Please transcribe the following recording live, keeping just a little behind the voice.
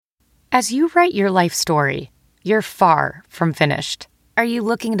As you write your life story, you're far from finished. Are you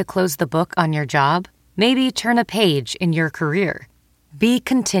looking to close the book on your job? Maybe turn a page in your career? Be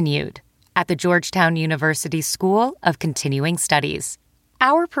continued at the Georgetown University School of Continuing Studies.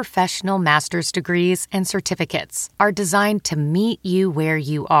 Our professional master's degrees and certificates are designed to meet you where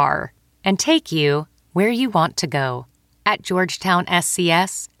you are and take you where you want to go. At Georgetown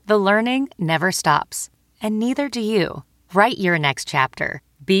SCS, the learning never stops, and neither do you. Write your next chapter.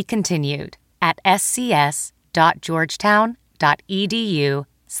 Be continued at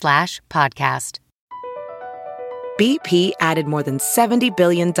scs.georgetown.edu/podcast. BP added more than $70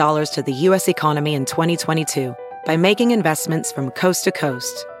 billion to the U.S. economy in 2022 by making investments from coast to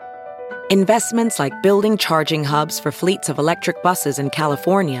coast. Investments like building charging hubs for fleets of electric buses in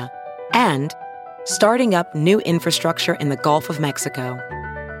California and starting up new infrastructure in the Gulf of Mexico.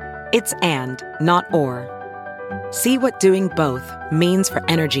 It's and, not or. See what doing both means for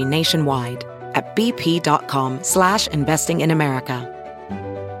energy nationwide at bp.com/investing in America.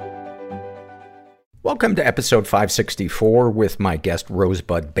 Welcome to episode 564 with my guest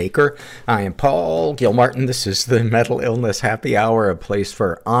Rosebud Baker. I am Paul Gilmartin. This is the Mental Illness Happy Hour, a place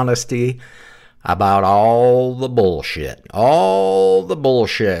for honesty about all the bullshit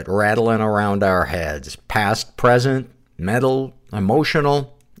rattling around our heads. Past, present, mental,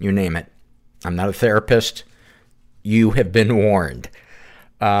 emotional, you name it. I'm not a therapist. You have been warned.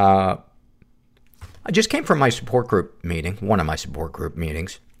 I just came from my support group meeting, one of my support group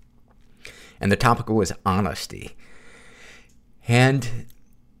meetings, and the topic was honesty. And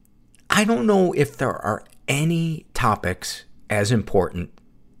I don't know if there are any topics as important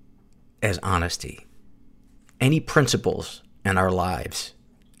as honesty. Any principles in our lives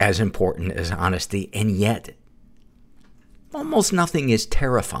as important as honesty, and yet almost nothing is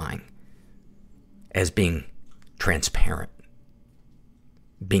terrifying as being transparent,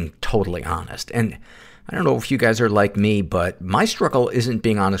 being totally honest. And I don't know if you guys are like me, but my struggle isn't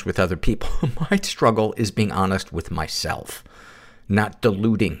being honest with other people. My struggle is being honest with myself, not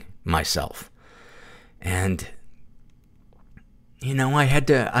deluding myself. And, you know, I had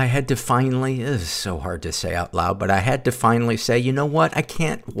to finally, this is so hard to say out loud, but I had to finally say, you know what? I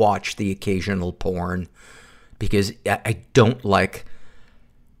can't watch the occasional porn because I don't like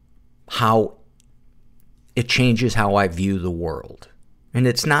how it changes how I view the world. And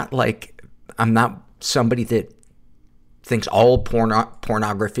it's not like I'm not somebody that thinks all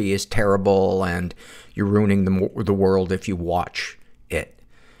pornography is terrible and you're ruining the world if you watch it.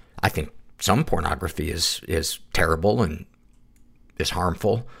 I think some pornography is terrible and is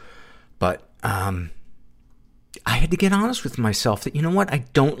harmful. But I had to get honest with myself that, you know what, I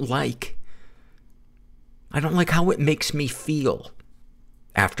don't like how it makes me feel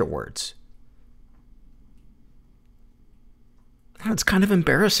afterwards. It's kind of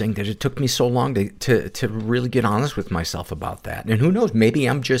embarrassing that it took me so long to really get honest with myself about that. And who knows, maybe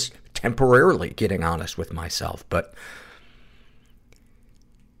I'm just temporarily getting honest with myself. But,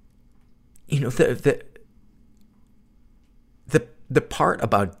 you know, the part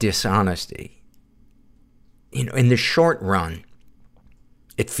about dishonesty, you know, in the short run,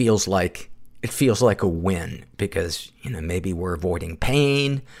 it feels like a win because, you know, maybe we're avoiding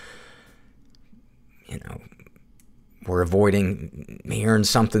pain, you know, we're avoiding hearing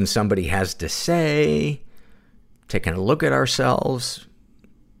something somebody has to say, taking a look at ourselves,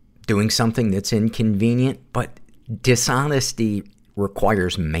 doing something that's inconvenient. But dishonesty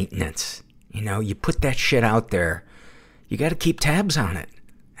requires maintenance. You know, you put that shit out there, you got to keep tabs on it.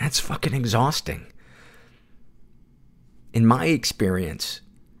 That's fucking exhausting. In my experience,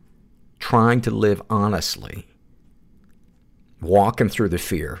 trying to live honestly, walking through the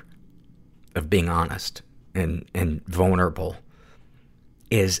fear of being honest and vulnerable,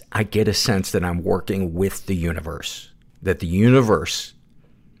 is I get a sense that I'm working with the universe, that the universe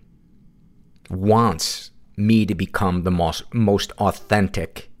wants me to become the most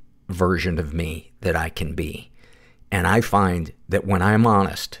authentic version of me that I can be. And I find that when I'm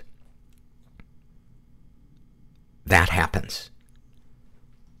honest, that happens.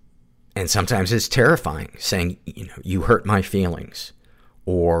 And sometimes it's terrifying saying, you know, you hurt my feelings,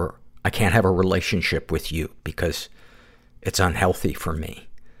 or I can't have a relationship with you because it's unhealthy for me.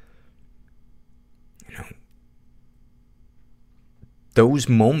 You know, those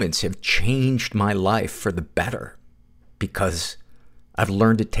moments have changed my life for the better because I've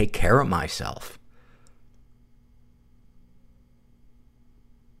learned to take care of myself.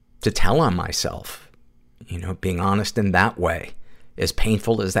 To tell on myself, you know, being honest in that way, as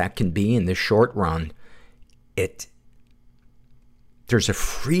painful as that can be in the short run, there's a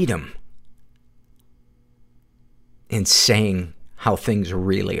freedom in saying how things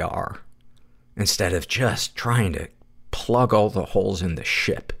really are, instead of just trying to plug all the holes in the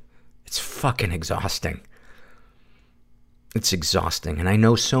ship. It's fucking exhausting. It's exhausting. And I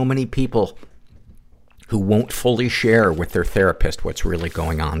know so many people who won't fully share with their therapist what's really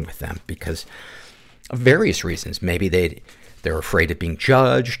going on with them because of various reasons. Maybe they're afraid of being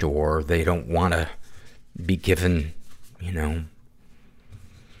judged, or they don't want to be given,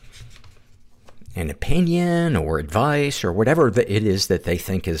 an opinion or advice or whatever it is that they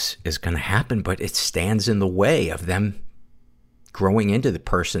think is going to happen, but it stands in the way of them growing into the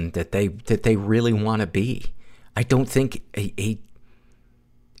person that they really want to be. I don't think a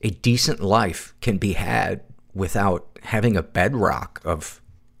decent life can be had without having a bedrock of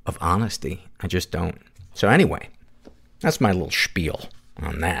honesty. I just don't. So anyway, that's my little spiel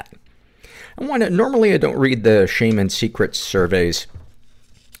on that. Normally I don't read the Shame and Secrets surveys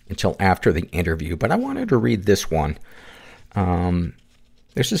until after the interview, but I wanted to read this one.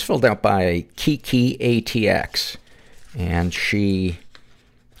 This is filled out by Kiki ATX, and she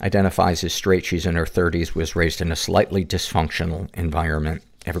identifies as straight. She's in her 30s, was raised in a slightly dysfunctional environment.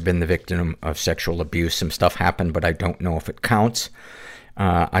 Ever been the victim of sexual abuse? Some stuff happened, but I don't know if it counts.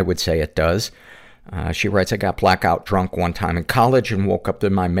 I would say it does. She writes, I got blackout drunk one time in college and woke up to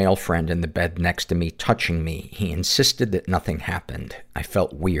my male friend in the bed next to me touching me. He insisted that nothing happened. I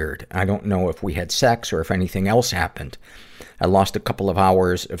felt weird. I don't know if we had sex or if anything else happened. I lost a couple of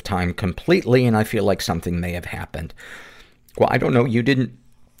hours of time completely, and I feel like something may have happened. Well, I don't know. You didn't,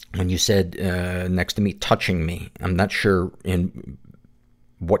 when you said next to me touching me, I'm not sure in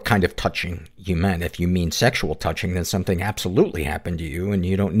what kind of touching you meant. If you mean sexual touching, then something absolutely happened to you and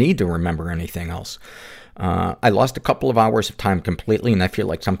you don't need to remember anything else. I lost a couple of hours of time completely, and I feel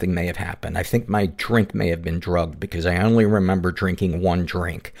like something may have happened. I think my drink may have been drugged because I only remember drinking one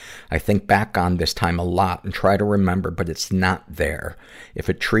drink. I think back on this time a lot and try to remember, but it's not there. If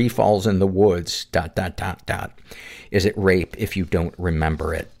a tree falls in the woods, ... Is it rape if you don't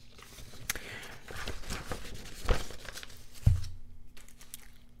remember it?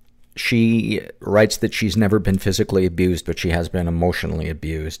 She writes that she's never been physically abused, but she has been emotionally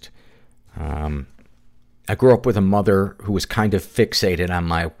abused. I grew up with a mother who was kind of fixated on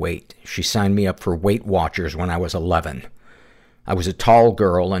my weight. She signed me up for Weight Watchers when I was 11. I was a tall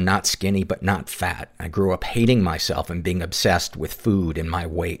girl and not skinny, but not fat. I grew up hating myself and being obsessed with food and my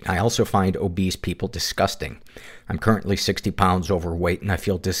weight. I also find obese people disgusting. I'm currently 60 pounds overweight, and I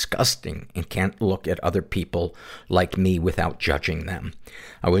feel disgusting and can't look at other people like me without judging them.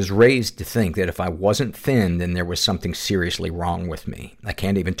 I was raised to think that if I wasn't thin, then there was something seriously wrong with me. I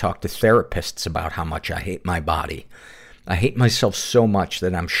can't even talk to therapists about how much I hate my body. I hate myself so much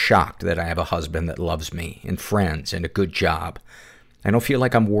that I'm shocked that I have a husband that loves me, and friends, and a good job. I don't feel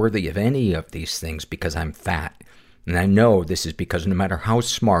like I'm worthy of any of these things because I'm fat. And I know this is because no matter how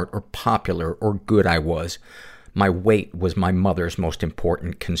smart or popular or good I was, my weight was my mother's most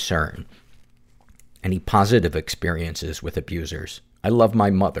important concern. Any positive experiences with abusers? I love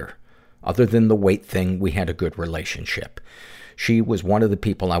my mother. Other than the weight thing, we had a good relationship. She was one of the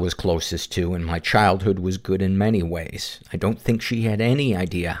people I was closest to, and my childhood was good in many ways. I don't think she had any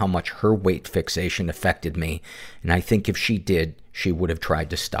idea how much her weight fixation affected me, and I think if she did, she would have tried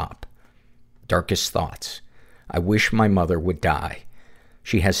to stop. Darkest thoughts. I wish my mother would die.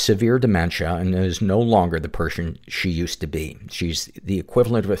 She has severe dementia and is no longer the person she used to be. She's the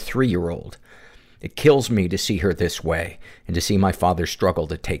equivalent of a 3-year-old. It kills me to see her this way and to see my father struggle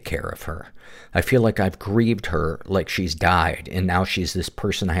to take care of her. I feel like I've grieved her like she's died, and now she's this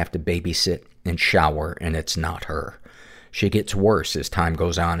person I have to babysit and shower, and it's not her. She gets worse as time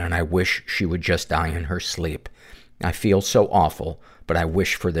goes on, and I wish she would just die in her sleep. I feel so awful, but I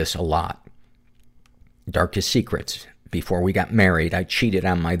wish for this a lot. Darkest secrets. Before we got married, I cheated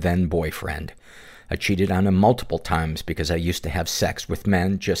on my then boyfriend. I cheated on him multiple times because I used to have sex with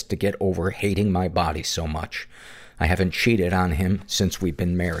men just to get over hating my body so much. I haven't cheated on him since we've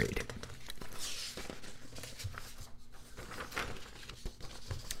been married.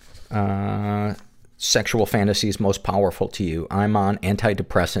 Sexual fantasies most powerful to you. I'm on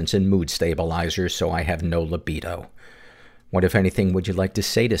antidepressants and mood stabilizers, so I have no libido. What, if anything, would you like to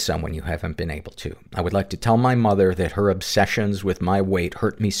say to someone you haven't been able to? I would like to tell my mother that her obsessions with my weight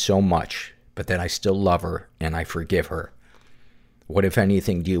hurt me so much, but that I still love her and I forgive her. What, if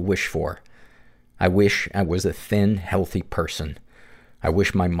anything, do you wish for? I wish I was a thin, healthy person. I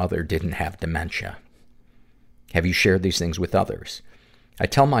wish my mother didn't have dementia. Have you shared these things with others? I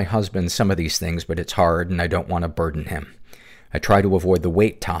tell my husband some of these things, but it's hard and I don't want to burden him. I try to avoid the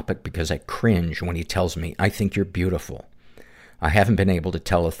weight topic because I cringe when he tells me, I think you're beautiful. I haven't been able to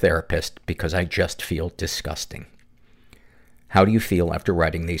tell a therapist because I just feel disgusting. How do you feel after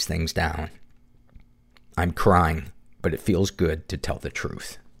writing these things down? I'm crying, but it feels good to tell the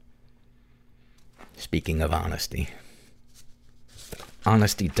truth. Speaking of honesty.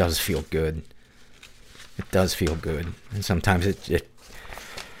 Honesty does feel good. It does feel good. And sometimes it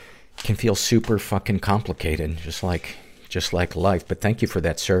can feel super fucking complicated, just like life. But thank you for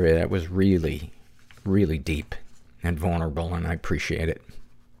that survey. That was really, really deep and vulnerable, and I appreciate it.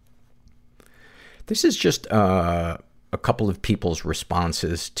 This is just a couple of people's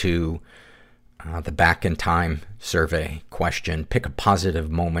responses to the Back in Time survey question. Pick a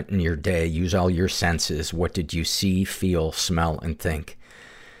positive moment in your day. Use all your senses. What did you see, feel, smell, and think?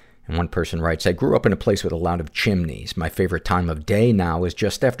 And one person writes, I grew up in a place with a lot of chimneys. My favorite time of day now is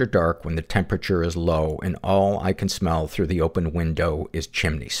just after dark when the temperature is low and all I can smell through the open window is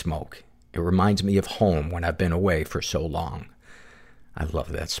chimney smoke. It reminds me of home when I've been away for so long. I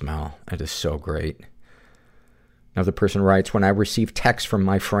love that smell. It is so great. Another person writes, when I receive texts from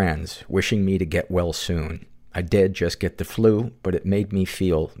my friends wishing me to get well soon. I did just get the flu, but it made me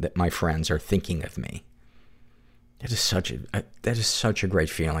feel that my friends are thinking of me. That is such a great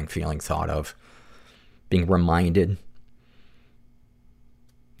feeling thought of. Being reminded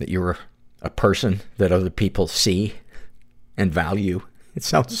that you're a person that other people see and value. It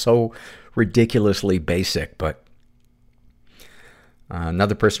sounds so ridiculously basic, but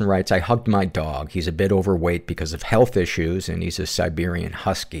another person writes, I hugged my dog. He's a bit overweight because of health issues, and he's a Siberian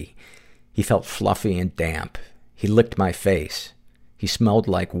Husky. He felt fluffy and damp. He licked my face. He smelled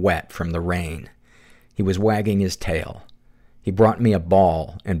like wet from the rain. He was wagging his tail. He brought me a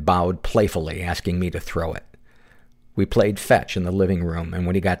ball and bowed playfully, asking me to throw it. We played fetch in the living room, and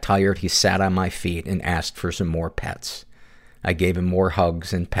when he got tired, he sat on my feet and asked for some more pets. I gave him more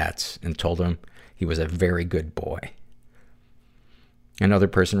hugs and pets and told him he was a very good boy. Another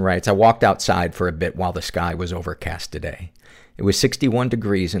person writes, I walked outside for a bit while the sky was overcast today. It was 61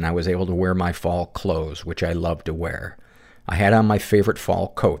 degrees and I was able to wear my fall clothes, which I love to wear. I had on my favorite fall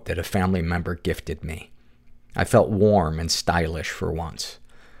coat that a family member gifted me. I felt warm and stylish for once.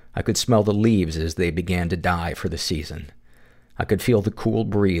 I could smell the leaves as they began to die for the season. I could feel the cool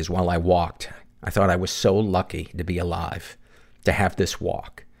breeze while I walked. I thought I was so lucky to be alive, to have this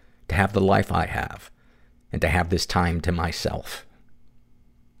walk, to have the life I have, and to have this time to myself.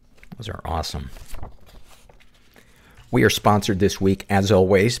 Those are awesome. We are sponsored this week, as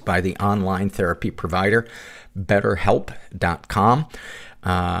always, by the online therapy provider, BetterHelp.com.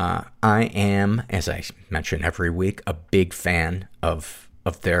 I am, as I mention every week, a big fan of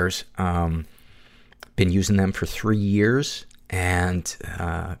theirs. Been using them for 3 years, and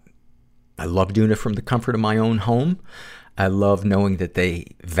I love doing it from the comfort of my own home. I love knowing that they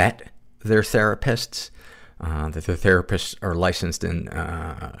vet their therapists, that their therapists are licensed in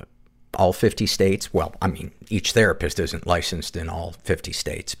all 50 states. Well, I mean, each therapist isn't licensed in all 50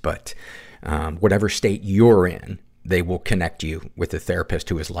 states, but whatever state you're in, they will connect you with a therapist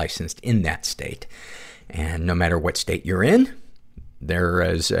who is licensed in that state. And no matter what state you're in, there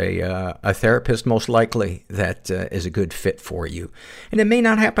is a therapist most likely that is a good fit for you. And it may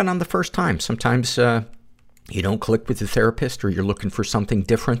not happen on the first time. Sometimes you don't click with the therapist, or you're looking for something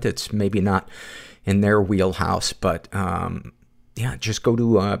different that's maybe not in their wheelhouse. But yeah, just go to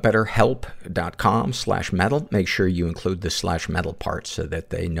betterhelp.com/metal. Make sure you include the /metal part so that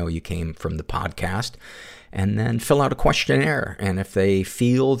they know you came from the podcast. And then fill out a questionnaire. And if they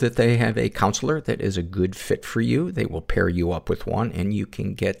feel that they have a counselor that is a good fit for you, they will pair you up with one, and you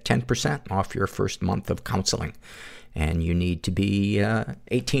can get 10% off your first month of counseling. And you need to be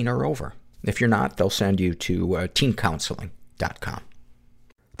 18 or over. If you're not, they'll send you to teencounseling.com.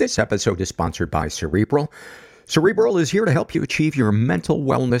 This episode is sponsored by Cerebral. Cerebral is here to help you achieve your mental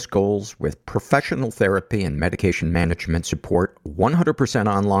wellness goals with professional therapy and medication management support 100%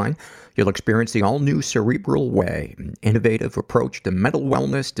 online. You'll experience the all-new Cerebral Way, an innovative approach to mental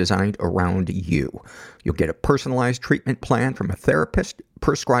wellness designed around you. You'll get a personalized treatment plan from a therapist,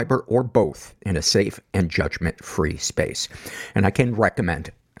 prescriber, or both in a safe and judgment-free space. And I can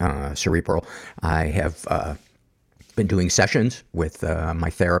recommend Cerebral. I have been doing sessions with my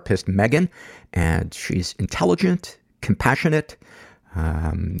therapist, Megan, and she's intelligent, compassionate.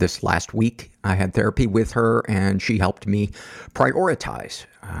 This last week, I had therapy with her, and she helped me prioritize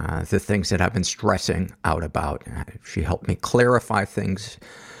the things that I've been stressing out about. She helped me clarify things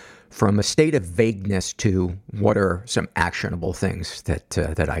from a state of vagueness to what are some actionable things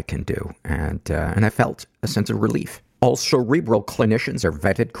that I can do. And I felt a sense of relief. All Cerebral clinicians are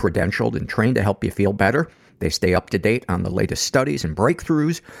vetted, credentialed, and trained to help you feel better. They stay up to date on the latest studies and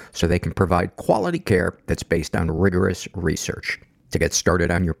breakthroughs so they can provide quality care that's based on rigorous research. To get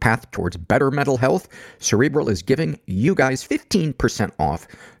started on your path towards better mental health, Cerebral is giving you guys 15% off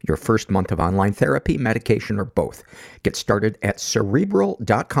your first month of online therapy, medication, or both. Get started at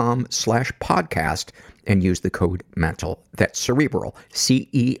Cerebral.com/podcast and use the code MENTAL. That's Cerebral,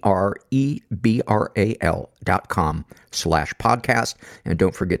 CEREBRAL.com/podcast. And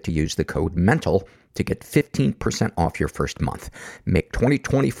don't forget to use the code MENTAL to get 15% off your first month. Make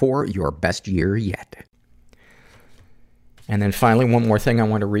 2024 your best year yet. And then finally, one more thing I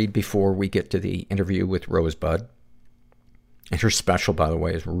want to read before we get to the interview with Rosebud. And her special, by the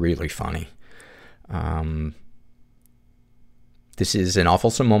way, is really funny. This is an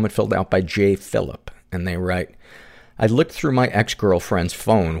awfulsome moment filled out by Jay Phillip. And they write, I looked through my ex-girlfriend's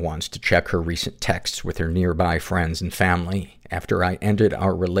phone once to check her recent texts with her nearby friends and family after I ended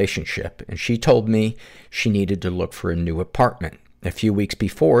our relationship, and she told me she needed to look for a new apartment. A few weeks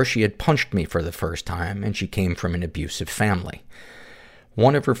before, she had punched me for the first time, and she came from an abusive family.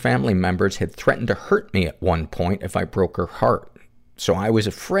 One of her family members had threatened to hurt me at one point if I broke her heart. So I was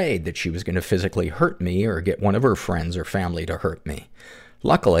afraid that she was going to physically hurt me or get one of her friends or family to hurt me.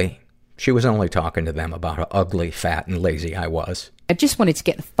 Luckily, she was only talking to them about how ugly, fat, and lazy I was. I just wanted to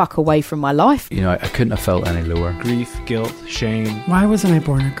get the fuck away from my life. You know, I couldn't have felt any lower. Grief, guilt, shame. Why wasn't I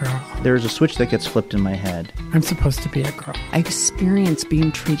born a girl? There's a switch that gets flipped in my head. I'm supposed to be a girl. I experienced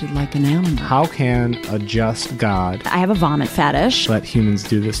being treated like an animal. How can a just God I have a vomit fetish. let humans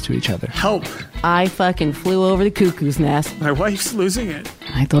do this to each other? Help! I fucking flew over the cuckoo's nest. My wife's losing it.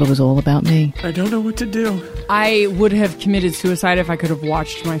 I thought it was all about me. I don't know what to do. I would have committed suicide if I could have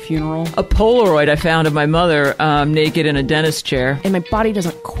watched my funeral. A Polaroid I found of my mother naked in a dentist chair. And my body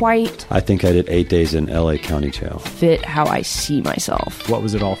doesn't quite I think I did 8 days in LA County Jail. fit how I see myself. What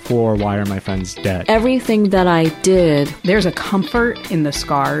was it all for? Why are my friends dead? Everything that I did There's a comfort in the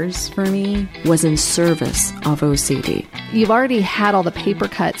scars for me. was in service of OCD. You've already had all the paper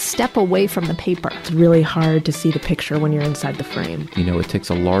cuts. Step away from the paper. It's really hard to see the picture when you're inside the frame. You know, it takes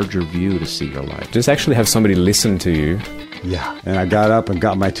a larger view to see your life. Just actually have somebody listen to you. Yeah. And I got up and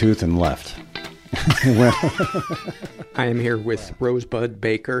got my tooth and left. I am here with Rosebud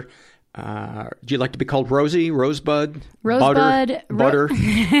Baker. Do you like to be called Rosie, Rosebud, Rosebud, Butter?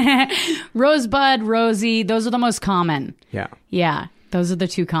 Rosebud, Rosie. Those are the most common. Yeah. Yeah, those are the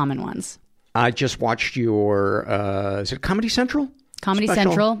two common ones. I just watched your, is it Comedy Central? Comedy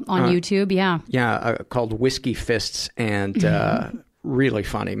Special? Central on YouTube, yeah. Yeah, called Whiskey Fists, and really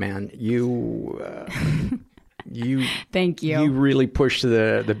funny, man. You Thank you. You really push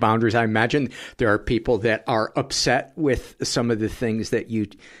the boundaries. I imagine there are people that are upset with some of the things that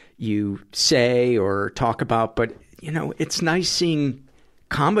you say or talk about, but you know, it's nice seeing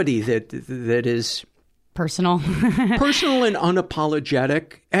comedy that is personal and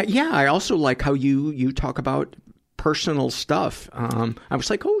unapologetic. Yeah, I also like how you talk about personal stuff. I was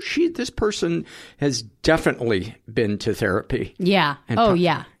like, oh, this person has definitely been to therapy. Yeah.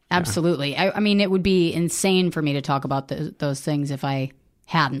 Yeah. Absolutely. I mean, it would be insane for me to talk about those things if I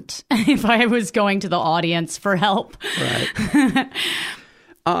hadn't, if I was going to the audience for help. Right.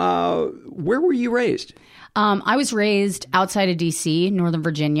 Where were you raised? I was raised outside of D.C., Northern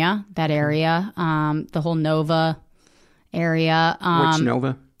Virginia, that area, the whole Nova area. What's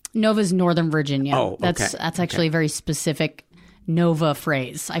Nova? Nova's Northern Virginia. Oh, okay. That's actually a very specific Nova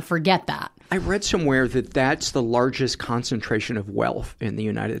phrase. I forget that. I read somewhere that that's the largest concentration of wealth in the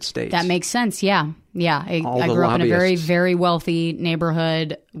United States. That makes sense, yeah. Yeah, I grew up in a very, very wealthy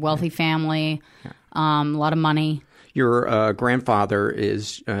neighborhood, wealthy family, a lot of money. Your grandfather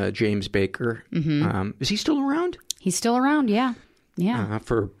is James Baker. Mm-hmm. Is he still around? He's still around, yeah. Yeah.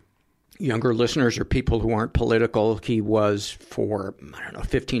 For younger listeners or people who aren't political, he was for,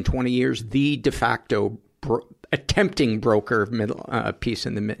 15, 20 years, the de facto attempting broker of peace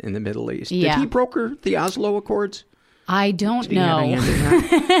in the Middle East. Yeah. Did he broker the Oslo Accords? I don't know.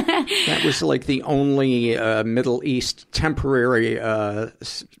 That was like the only Middle East temporary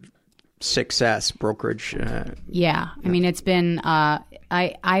success brokerage. Yeah. I mean, it's been,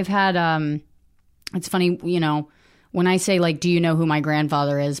 I've had, it's funny, you know, when I say like, do you know who my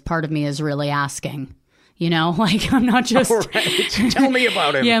grandfather is? Part of me is really asking. You know, like I'm not just... Oh, right. Tell me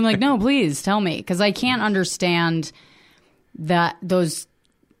about him. Yeah, I'm like, no, please tell me. Because I can't understand I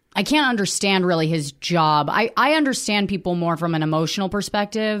can't understand really his job. I understand people more from an emotional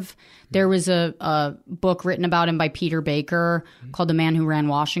perspective. There was a book written about him by Peter Baker called The Man Who Ran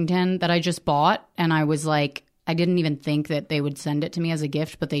Washington that I just bought. And I was like, I didn't even think that they would send it to me as a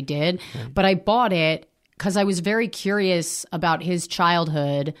gift, but they did. Okay. But I bought it because I was very curious about his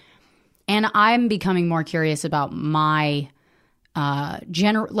childhood. And I'm becoming more curious about my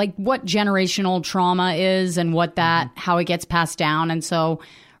like what generational trauma is and what that, how it gets passed down. And so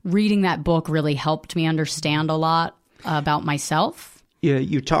reading that book really helped me understand a lot about myself. Yeah,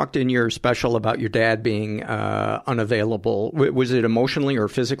 you talked in your special about your dad being unavailable. Was it emotionally or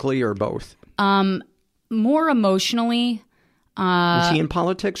physically or both? More emotionally. Is he in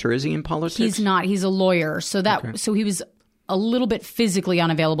politics or is he in politics? He's not. He's a lawyer. So so he was a little bit physically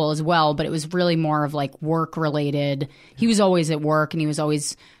unavailable as well, but it was really more of like work related. He was always at work and he was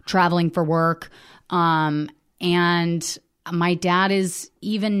always traveling for work. And my dad is,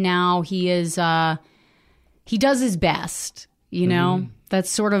 even now, he does his best, you know? That's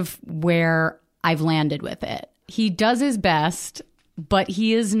sort of where I've landed with it. He does his best, but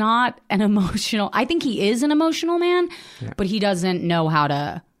he is not an emotional, I think he is an emotional man, but he doesn't know how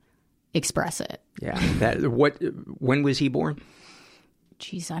to express it. Yeah. When was he born?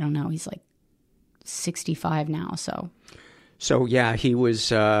 Jeez, I don't know. He's like 65 now, so. So yeah, he was.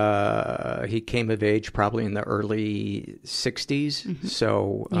 He came of age probably in the early 60s.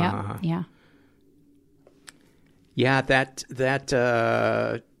 So that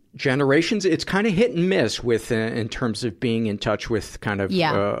generations. It's kind of hit and miss with in terms of being in touch with kind of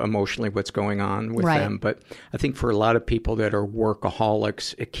emotionally what's going on with them. But I think for a lot of people that are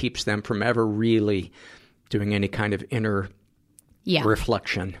workaholics, it keeps them from ever really doing any kind of inner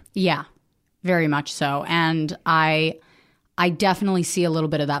reflection. Yeah, very much so. And I definitely see a little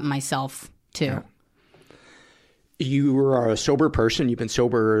bit of that in myself, too. Yeah. You are a sober person. You've been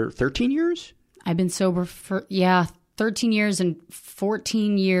sober 13 years? I've been sober for, 13 years and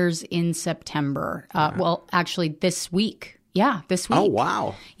 14 years in September. Well, actually, this week. Yeah, this week. Oh,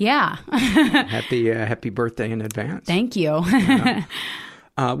 wow. Yeah. Happy birthday in advance. Thank you.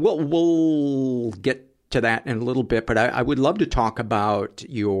 We'll get to that in a little bit, but I would love to talk about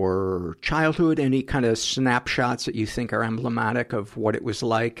your childhood, any kind of snapshots that you think are emblematic of what it was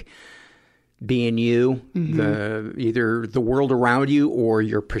like being you, either the world around you or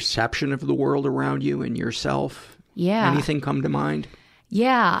your perception of the world around you and yourself. Yeah. Anything come to mind?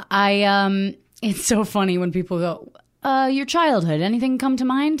 Yeah. It's so funny when people go, your childhood, anything come to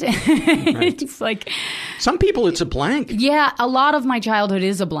mind? Right. It's like, some people it's a blank. Yeah. A lot of my childhood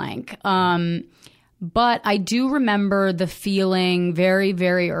is a blank. But I do remember the feeling very,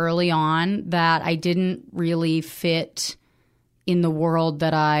 very early on that I didn't really fit in the world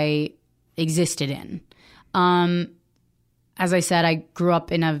that I existed in. As I said, I grew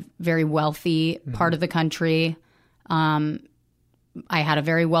up in a very wealthy part of the country. I had a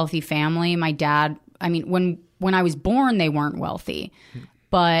very wealthy family. My dad, I mean, when I was born, they weren't wealthy.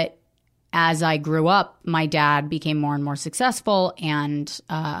 But as I grew up, my dad became more and more successful and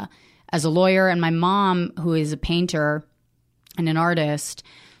as a lawyer. And my mom, who is a painter and an artist,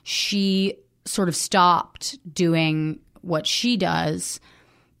 she sort of stopped doing what she does.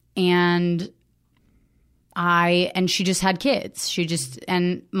 And she just had kids.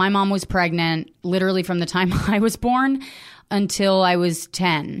 And my mom was pregnant literally from the time I was born until I was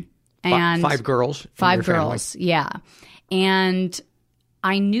 10. And 5 girls. 5 girls. Family. Yeah. And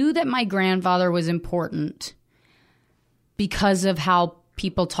I knew that my grandfather was important because of how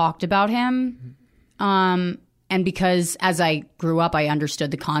people talked about him. And because as I grew up, I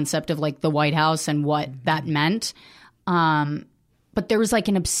understood the concept of like the White House and what that meant. But there was like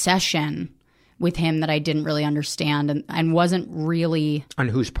an obsession with him that I didn't really understand and wasn't really... On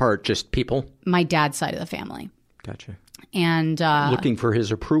whose part? Just people? My dad's side of the family. Gotcha. And... looking for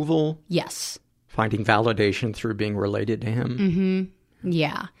his approval? Yes. Finding validation through being related to him? Mm-hmm.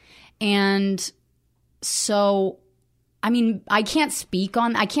 Yeah. And so, I mean, I can't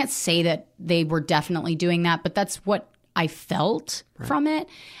say that they were definitely doing that, but that's what I felt from it.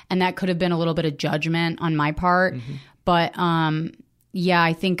 And that could have been a little bit of judgment on my part. But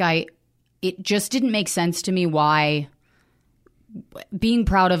I think it just didn't make sense to me why being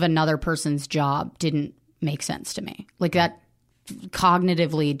proud of another person's job didn't make sense to me. Like that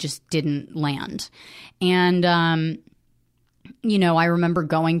cognitively just didn't land. And, I remember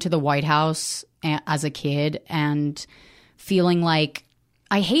going to the White House as a kid and feeling like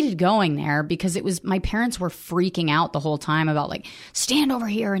I hated going there because my parents were freaking out the whole time about like, stand over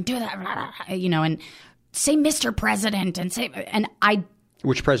here and do that, and say Mr. President and I.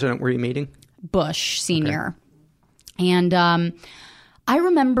 Which president were you meeting? Bush Sr. Okay. And I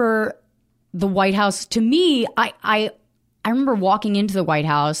remember the White House. To me, I remember walking into the White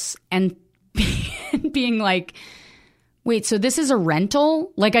House and being like, wait, so this is a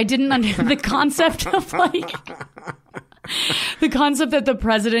rental? Like I didn't understand the concept of like the concept that the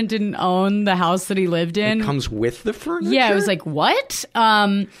president didn't own the house that he lived in. It comes with the furniture? Yeah, it was like, what?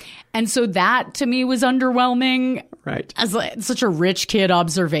 And so that to me was underwhelming. Right. As such a rich kid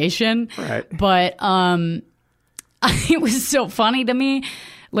observation. Right. But it was so funny to me,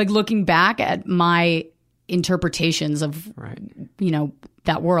 like looking back at my interpretations of,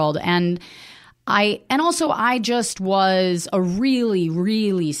 that world. And I just was a really,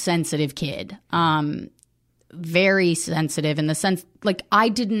 really sensitive kid. Very sensitive in the sense, like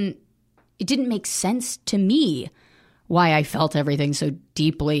it didn't make sense to me why I felt everything so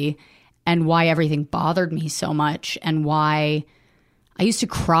deeply and why everything bothered me so much and why I used to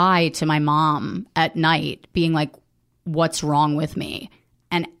cry to my mom at night being like, what's wrong with me?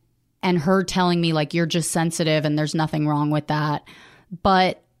 And her telling me like, you're just sensitive and there's nothing wrong with that.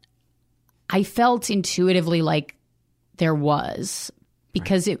 But I felt intuitively like there was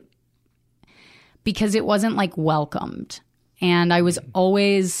because it wasn't like welcomed. And I was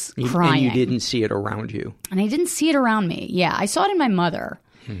always crying. And you didn't see it around you. And I didn't see it around me. Yeah, I saw it in my mother.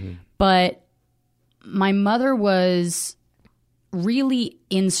 Mm-hmm. But my mother was really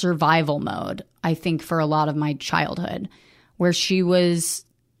in survival mode, I think, for a lot of my childhood, where she was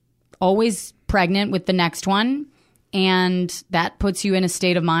always pregnant with the next one. And that puts you in a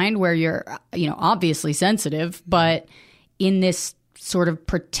state of mind where you're, obviously sensitive, but in this sort of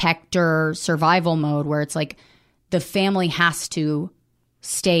protector survival mode where it's like the family has to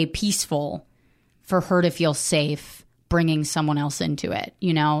stay peaceful for her to feel safe bringing someone else into it,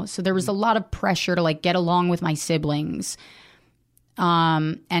 So there was a lot of pressure to like get along with my siblings,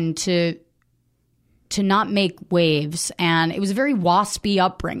 and to not make waves. And it was a very waspy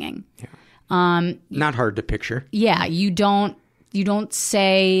upbringing. Yeah. Not hard to picture. Yeah. You don't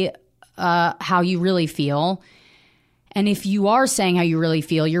say how you really feel. And if you are saying how you really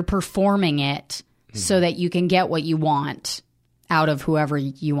feel, you're performing it so that you can get what you want out of whoever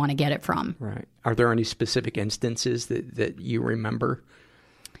you want to get it from. Right. Are there any specific instances that you remember?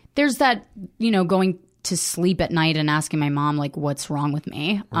 There's that, going to sleep at night and asking my mom, like, what's wrong with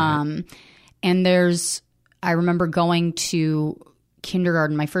me? Right. And I remember going to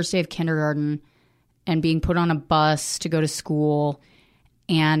kindergarten, my first day of kindergarten, and being put on a bus to go to school.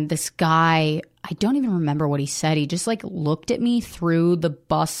 And this guy, I don't even remember what he said. He just like looked at me through the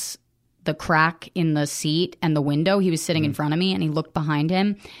bus, the crack in the seat and the window. He was sitting in front of me and he looked behind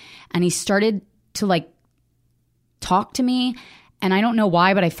him and he started to like talk to me. And I don't know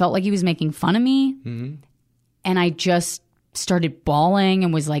why, but I felt like he was making fun of me. Mm-hmm. And I just started bawling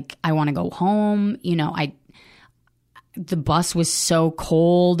and was like, I want to go home. The bus was so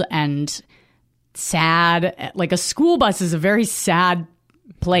cold and sad. Like a school bus is a very sad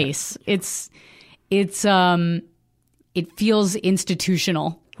place. It feels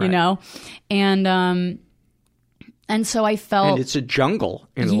institutional, right. And so I felt, and it's a jungle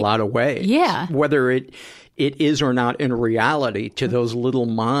in a lot of ways. Yeah. Whether it is or not in reality to those little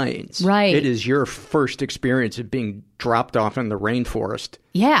minds. Right. It is your first experience of being dropped off in the rainforest.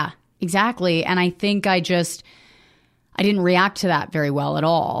 Yeah, exactly. And I think I didn't react to that very well at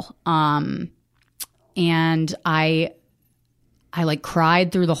all. And I like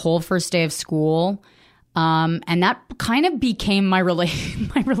cried through the whole first day of school. And that kind of became my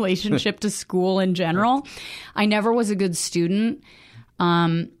relationship to school in general. I never was a good student.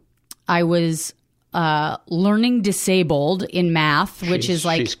 I was learning disabled in math, which is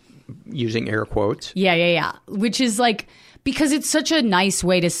like... She's using air quotes. Yeah. Which is like... Because it's such a nice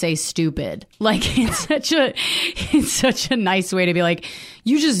way to say stupid. Like, it's such a nice way to be like,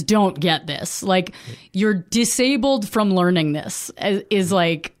 you just don't get this. Like, you're disabled from learning this is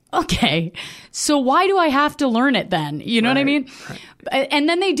like, okay, so why do I have to learn it then? You know what I mean? Right. And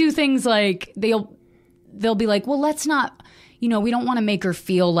then they do things like, they'll be like, well, let's not, we don't want to make her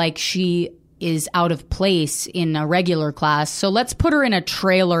feel like she is out of place in a regular class. So let's put her in a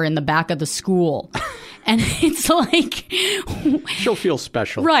trailer in the back of the school. And it's like... She'll feel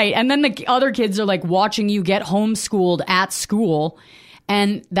special. Right. And then the other kids are like watching you get homeschooled at school.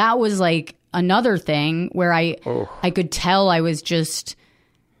 And that was like another thing where I could tell I was just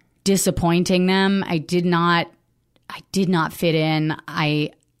disappointing them. I did not fit in.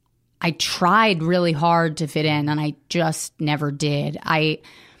 I tried really hard to fit in and I just never did. I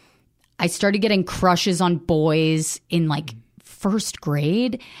started getting crushes on boys in like first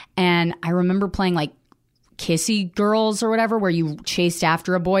grade. And I remember playing like Kissy Girls or whatever, where you chased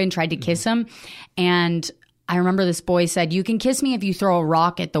after a boy and tried to kiss him. And I remember this boy said, you can kiss me if you throw a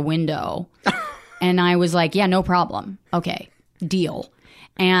rock at the window. And I was like, yeah, no problem. Okay, deal.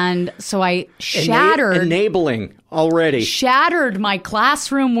 And so I enabling already. Shattered my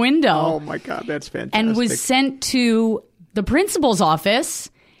classroom window. Oh my God, that's fantastic. And was sent to the principal's office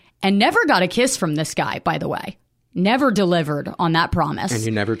and never got a kiss from this guy, by the way. never delivered on that promise. And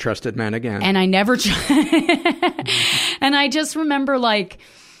you never trusted men again. And I never and I just remember like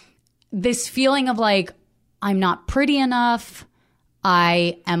this feeling of like, I'm not pretty enough.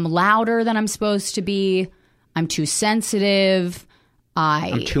 I am louder than I'm supposed to be. I'm too sensitive.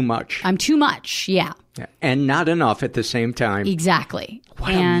 I'm too much. I'm too much, yeah. And not enough at the same time. Exactly.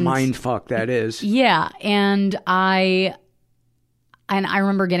 What a mind fuck that is. Yeah, and I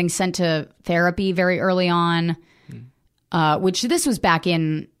remember getting sent to therapy very early on, which this was back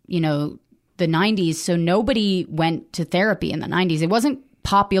in, the 90s, so nobody went to therapy in the 90s. It wasn't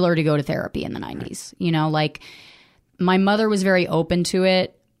popular to go to therapy in the 90s. Like my mother was very open to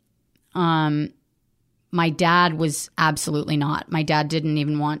it. My dad was absolutely not. My dad didn't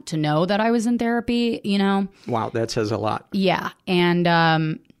even want to know that I was in therapy, Wow, that says a lot. Yeah. And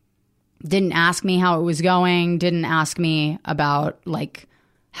didn't ask me how it was going, didn't ask me about like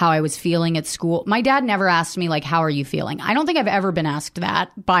how I was feeling at school. My dad never asked me like, how are you feeling? I don't think I've ever been asked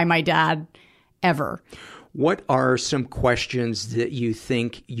that by my dad, ever. What are some questions that you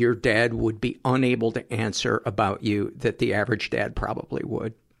think your dad would be unable to answer about you that the average dad probably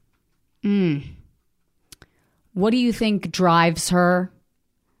would? What do you think drives her?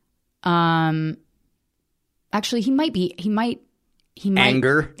 Actually, he might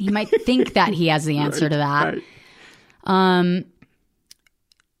anger. He might think that he has the answer to that. Right.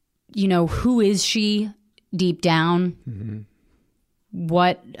 Who is she deep down? Mm-hmm.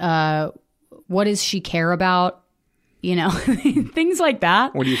 What does she care about? Things like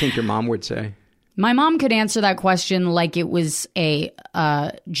that. What do you think your mom would say? My mom could answer that question like it was a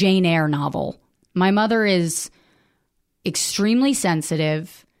Jane Eyre novel. My mother is extremely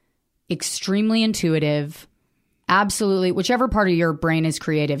sensitive, extremely intuitive, absolutely. Whichever part of your brain is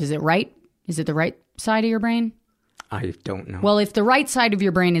creative, is it right? Is it the right side of your brain? I don't know. Well, if the right side of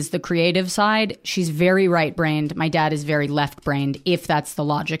your brain is the creative side, she's very right-brained. My dad is very left-brained, if that's the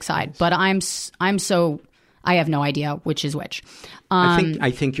logic side. But I have no idea which is which.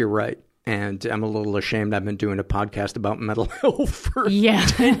 I think you're right. And I'm a little ashamed. I've been doing a podcast about mental health for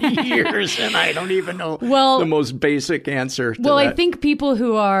 10 years, and I don't even know the most basic answer to that. I think people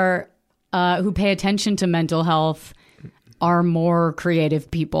who are who pay attention to mental health are more creative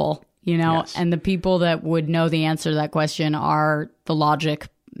people, Yes. and the people that would know the answer to that question are the logic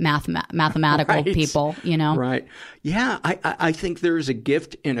mathematical people, Right. Yeah, I think there is a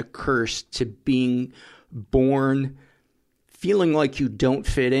gift and a curse to being born feeling like you don't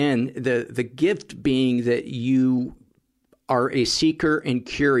fit in, the gift being that you are a seeker and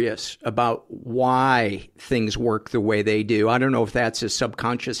curious about why things work the way they do. I don't know if that's a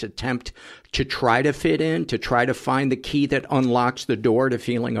subconscious attempt to try to fit in, to try to find the key that unlocks the door to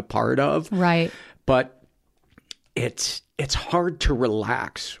feeling a part of. Right. But it's hard to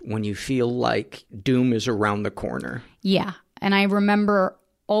relax when you feel like doom is around the corner. Yeah. And I remember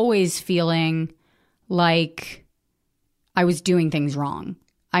always feeling like I was doing things wrong.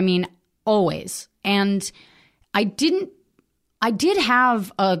 I mean, always. And I did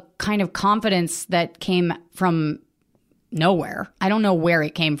have a kind of confidence that came from nowhere. I don't know where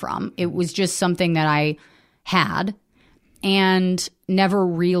it came from. It was just something that I had and never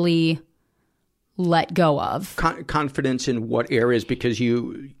really let go of. Confidence in what areas? Because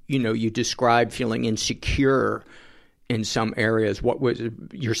you described feeling insecure in some areas. What was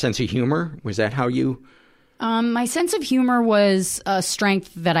your sense of humor? Was that how you... My sense of humor was a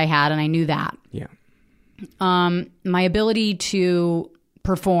strength that I had, and I knew that. Yeah. My ability to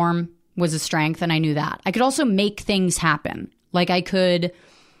perform was a strength, and I knew that. I could also make things happen. Like I could,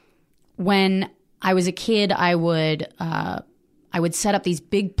 when I was a kid, I would set up these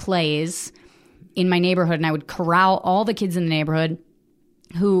big plays in my neighborhood, and I would corral all the kids in the neighborhood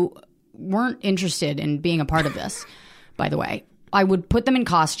who weren't interested in being a part of this, by the way. I would put them in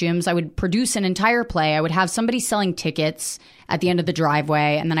costumes. I would produce an entire play. I would have somebody selling tickets at the end of the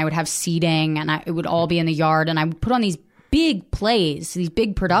driveway, and then I would have seating, and it would all be in the yard. And I would put on these big plays, these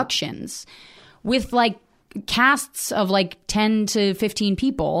big productions with like casts of like 10 to 15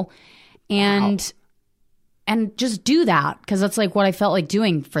 people, and just do that because that's like what I felt like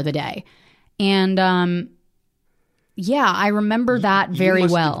doing for the day. And I remember that very well.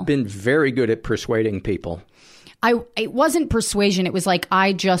 You must have been very good at persuading people. It wasn't persuasion. It was like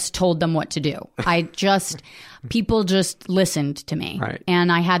I just told them what to do. People just listened to me. Right.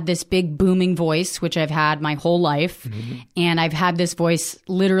 And I had this big booming voice, which I've had my whole life. Mm-hmm. And I've had this voice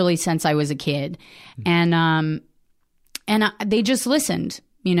literally since I was a kid. Mm-hmm. And they just listened,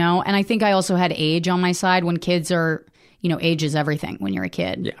 And I think I also had age on my side. When kids are, age is everything when you're a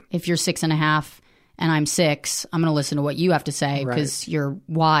kid. Yeah. If you're 6.5 and I'm 6, I'm going to listen to what you have to say because you're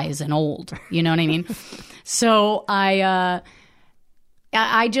wise and old. You know what I mean? So I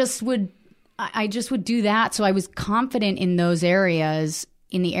just would do that. So I was confident in those areas,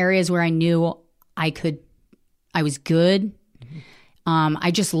 in the areas where I knew I was good.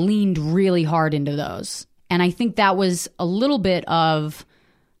 I just leaned really hard into those. And I think that was a little bit of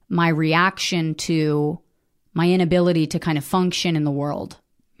my reaction to my inability to kind of function in the world,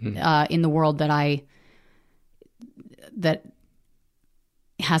 that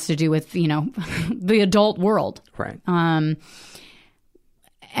has to do with, the adult world. Right.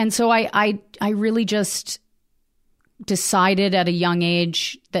 And so I really just decided at a young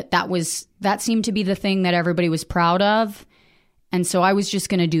age that seemed to be the thing that everybody was proud of. And so I was just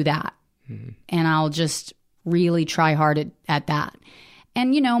going to do that. And I'll just really try hard at that.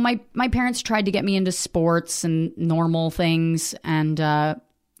 And, my parents tried to get me into sports and normal things. And that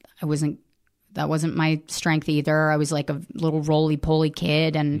wasn't my strength either. I was like a little roly-poly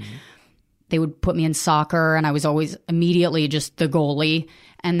kid, and they would put me in soccer, and I was always immediately just the goalie.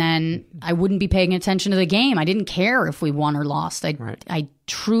 And then I wouldn't be paying attention to the game. I didn't care if we won or lost. I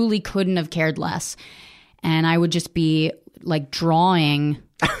truly couldn't have cared less. And I would just be like drawing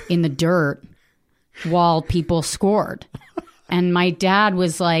in the dirt while people scored. And my dad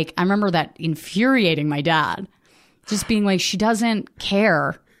was like, I remember that infuriating my dad, just being like, she doesn't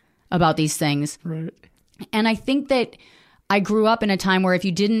care about these things. Right. And I think that I grew up in a time where if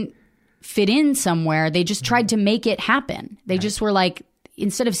you didn't fit in somewhere, they just tried to make it happen. They just were like,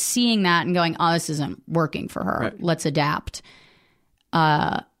 instead of seeing that and going, oh, this isn't working for her, let's adapt.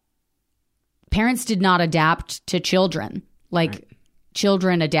 Parents did not adapt to children.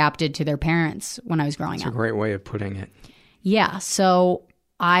 Children adapted to their parents when I was growing up. That's a great way of putting it. Yeah. So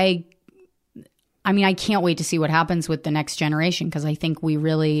I can't wait to see what happens with the next generation, because I think we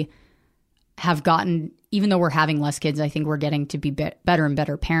really have gotten, even though we're having less kids, I think we're getting to be better and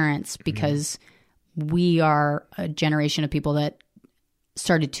better parents, because we are a generation of people that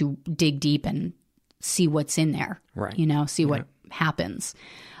started to dig deep and see what's in there, see what happens.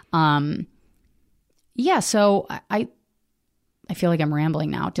 So I feel like I'm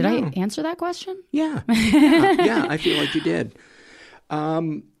rambling now. Did I answer that question? Yeah. Yeah, I feel like you did. Are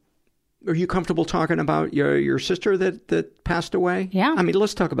you comfortable talking about your sister that passed away? Yeah. I mean,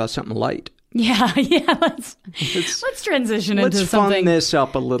 let's talk about something light. Yeah. Let's transition into something. Let's fun this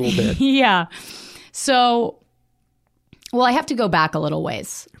up a little bit. Yeah. So, I have to go back a little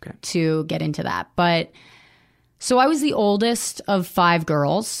ways to get into that. But so I was the oldest of 5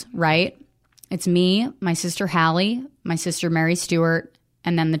 girls, right? It's me, my sister Hallie, my sister Mary Stewart,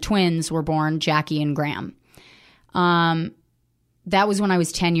 and then the twins were born, Jackie and Graham. That was when I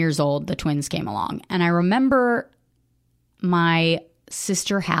was 10 years old, the twins came along. And I remember my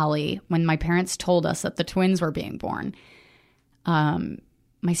sister Hallie, when my parents told us that the twins were being born,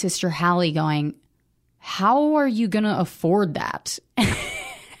 my sister Hallie going, how are you going to afford that?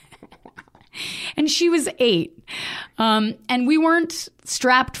 And she was 8. And we weren't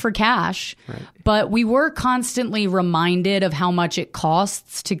strapped for cash, but we were constantly reminded of how much it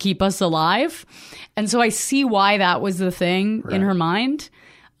costs to keep us alive. And so I see why that was the thing in her mind.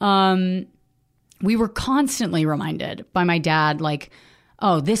 We were constantly reminded by my dad, like,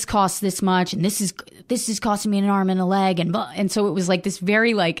 oh, this costs this much, and this is costing me an arm and a leg. And so it was like this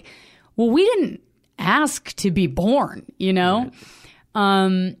very like, well, we didn't ask to be born,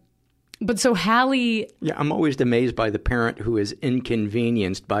 But so Hallie... Yeah, I'm always amazed by the parent who is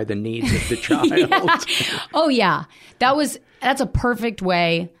inconvenienced by the needs of the child. Yeah. Oh, yeah. That's a perfect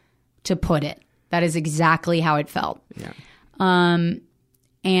way to put it. That is exactly how it felt. Yeah.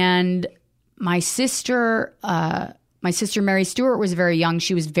 And my sister Mary Stewart was very young.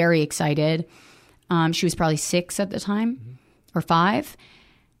 She was very excited. She was probably 6 at the time, or 5.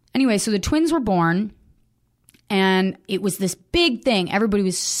 Anyway, so the twins were born. And it was this big thing. Everybody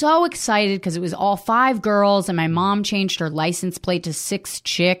was so excited because it was all 5 girls, and my mom changed her license plate to 6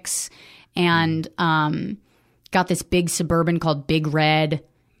 chicks, and got this big Suburban called Big Red,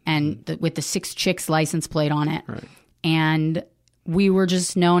 and with the 6 chicks license plate on it. Right. And we were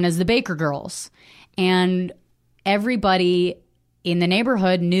just known as the Baker Girls. And everybody in the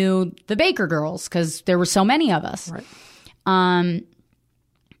neighborhood knew the Baker Girls because there were so many of us. Right.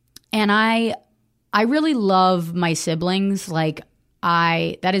 And I really love my siblings.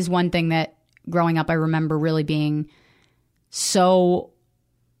 That is one thing that growing up I remember really being so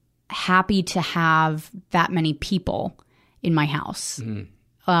happy to have that many people in my house,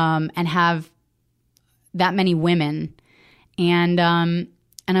 and have that many women. And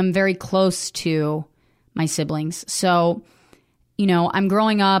I'm very close to my siblings. So, I'm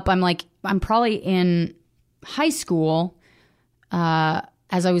growing up, I'm like I'm probably in high school.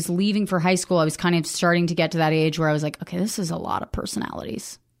 As I was leaving for high school, I was kind of starting to get to that age where I was like, okay, this is a lot of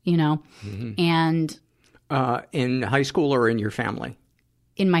personalities, you know? Mm-hmm. And in high school or in your family?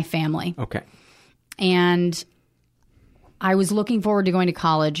 In my family. Okay. And I was looking forward to going to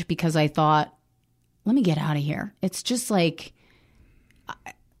college because I thought, let me get out of here. It's just like,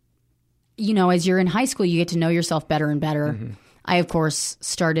 you know, as you're in high school, you get to know yourself better and better. Mm-hmm. I, of course,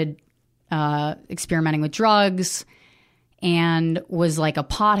 started experimenting with drugs and was like a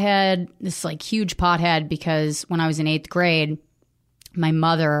pothead, this like huge pothead, because when I was in 8th grade, my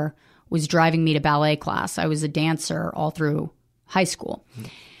mother was driving me to ballet class. I was a dancer all through high school. Mm-hmm.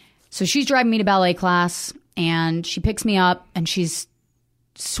 So she's driving me to ballet class and she picks me up and she's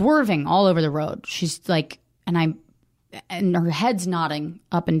swerving all over the road. She's like, and her head's nodding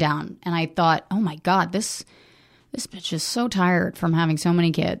up and down. And I thought, oh my God, this bitch is so tired from having so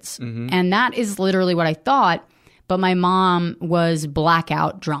many kids. Mm-hmm. And that is literally what I thought. But my mom was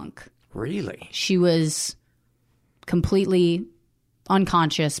blackout drunk. Really? She was completely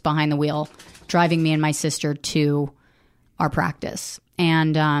unconscious behind the wheel, driving me and my sister to our practice.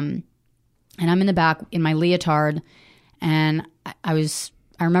 And I'm in the back in my leotard, and I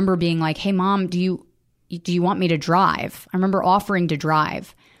remember being like, "Hey, Mom, do you want me to drive?" I remember offering to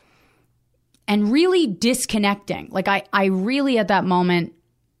drive, and really disconnecting. Like I really at that moment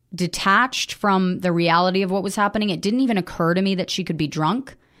detached from the reality of what was happening. It didn't even occur to me that she could be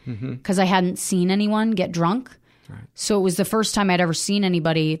drunk because I hadn't seen anyone get drunk. Right. So it was the first time I'd ever seen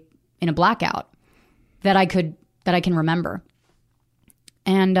anybody in a blackout that I can remember.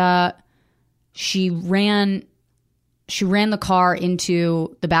 And she ran the car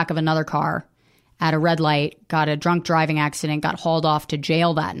into the back of another car at a red light, got a drunk driving accident, got hauled off to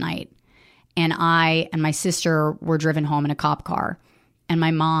jail that night. And I and my sister were driven home in a cop car. And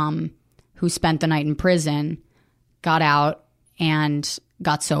my mom, who spent the night in prison, got out and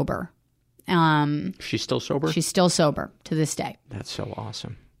got sober. She's still sober? She's still sober to this day. That's so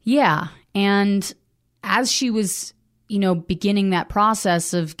awesome. Yeah. And as she was, you know, beginning that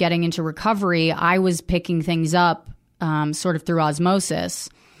process of getting into recovery, I was picking things up sort of through osmosis.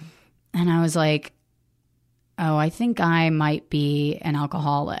 And I was like, oh, I think I might be an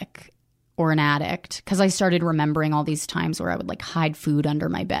alcoholic or an addict, because I started remembering all these times where I would like hide food under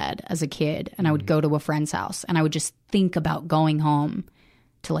my bed as a kid, and I would go to a friend's house and I would just think about going home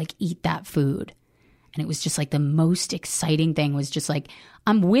to like eat that food. And it was just like the most exciting thing was just like,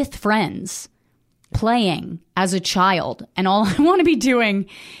 I'm with friends playing as a child, and all I want to be doing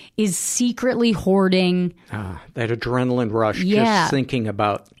is secretly hoarding. That adrenaline rush, just thinking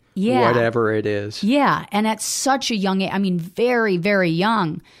about whatever it is. Yeah. And at such a young age, I mean, very, very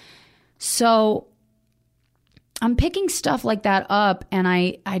young. So I'm picking stuff like that up, and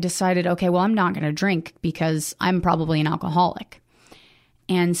I decided, okay, well, I'm not going to drink because I'm probably an alcoholic.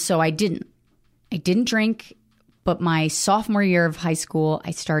 And so I didn't drink, but my sophomore year of high school, I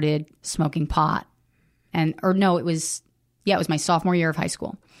started smoking pot. It was my sophomore year of high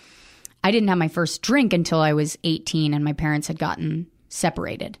school. I didn't have my first drink until I was 18 and my parents had gotten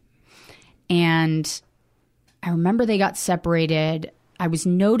separated. And I remember they got separated. I was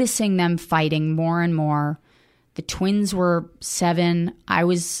noticing them fighting more and more. The twins were 7. I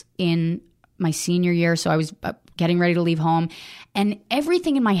was in my senior year, so I was getting ready to leave home. And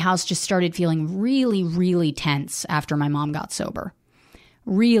everything in my house just started feeling really, really tense after my mom got sober.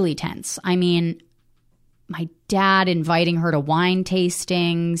 Really tense. I mean, my dad inviting her to wine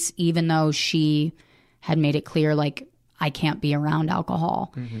tastings, even though she had made it clear, like, I can't be around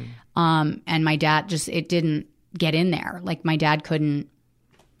alcohol. Mm-hmm. And my dad it didn't get in there. Like, my dad couldn't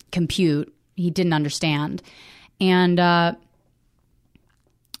compute. He didn't understand. And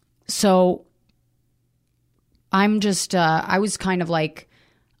so I'm just, I was kind of like,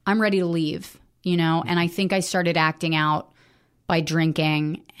 I'm ready to leave, you know? And I think I started acting out by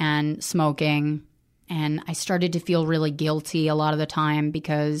drinking and smoking. And I started to feel really guilty a lot of the time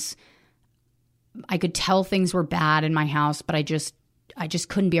because I could tell things were bad in my house, but I just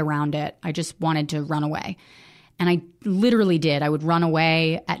couldn't be around it. I just wanted to run away. And I literally did. I would run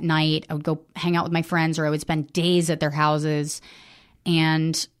away at night. I would go hang out with my friends, or I would spend days at their houses.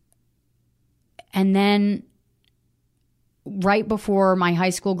 And then right before my high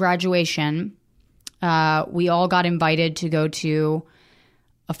school graduation, we all got invited to go to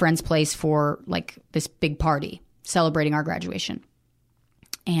a friend's place for like this big party celebrating our graduation.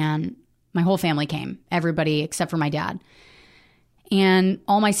 And my whole family came, everybody except for my dad. And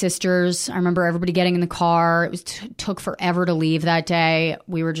all my sisters, I remember everybody getting in the car. It was took forever to leave that day.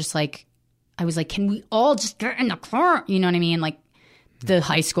 We were just like, I was like, can we all just get in the car? You know what I mean? Like, the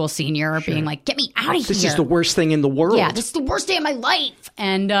high school senior being like, get me out of here. This is the worst thing in the world. Yeah, this is the worst day of my life.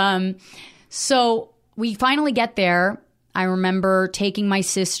 And so we finally get there. I remember taking my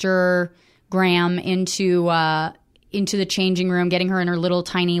sister, Graham, into the changing room, getting her in her little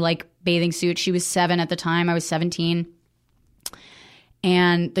tiny like bathing suit. She was 7 at the time. I was 17.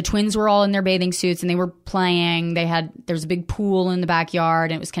 And the twins were all in their bathing suits and they were playing. There was a big pool in the backyard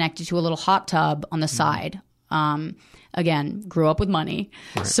and it was connected to a little hot tub on the side. Again, grew up with money.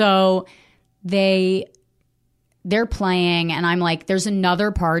 Right. So they're playing and I'm like, there's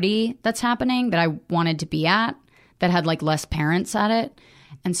another party that's happening that I wanted to be at that had like less parents at it.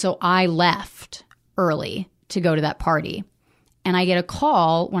 And so I left early to go to that party. And I get a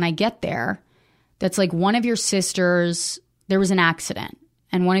call when I get there that's like, one of your sisters, there was an accident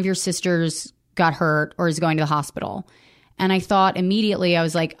and one of your sisters got hurt or is going to the hospital. And I thought immediately, I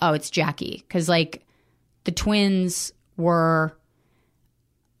was like, oh, it's Jackie. Because like the twins were,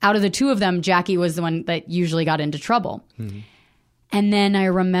 out of the two of them, Jackie was the one that usually got into trouble. Mm-hmm. And then I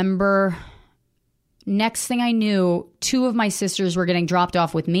remember, next thing I knew, 2 of my sisters were getting dropped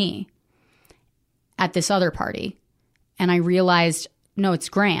off with me at this other party. And I realized, no, it's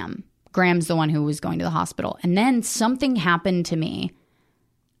Graham. Graham's the one who was going to the hospital. And then something happened to me.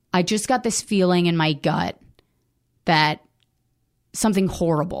 I just got this feeling in my gut that something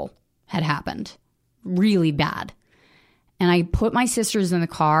horrible had happened, really bad. And I put my sisters in the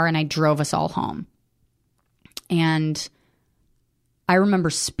car and I drove us all home. And I remember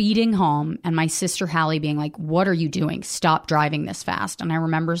speeding home and my sister Hallie being like, what are you doing? Stop driving this fast. And I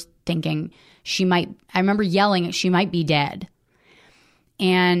remember thinking I remember yelling, she might be dead.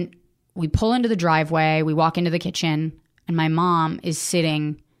 And we pull into the driveway, we walk into the kitchen, and my mom is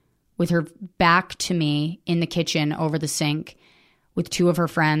sitting with her back to me in the kitchen over the sink with 2 of her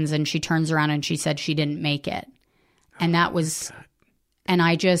friends, and she turns around and she said she didn't make it. And that was, and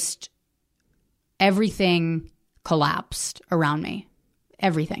I just, everything collapsed around me.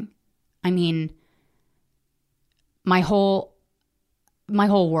 Everything. I mean, my whole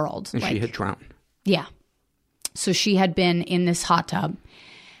world. And she had drowned. Yeah. So she had been in this hot tub.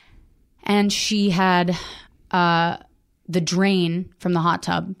 And she had, the drain from the hot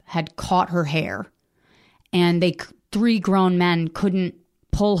tub had caught her hair. And 3 grown men couldn't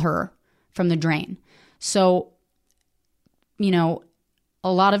pull her from the drain. So, you know,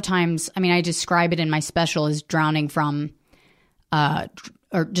 a lot of times, I mean, I describe it in my special as drowning from,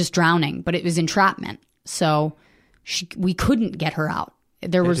 or just drowning, but it was entrapment. So we couldn't get her out.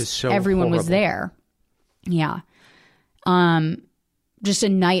 Everyone was there. Yeah. Just a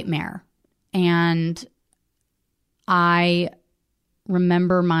nightmare. And I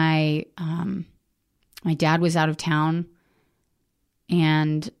remember my dad was out of town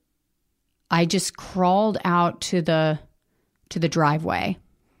and I just crawled out to the driveway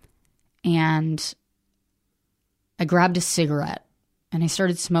and I grabbed a cigarette and I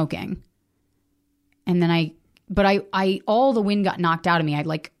started smoking. And then I all the wind got knocked out of me.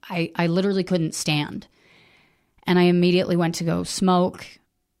 I literally couldn't stand. And I immediately went to go smoke.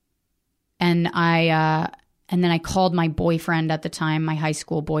 And then I called my boyfriend at the time, my high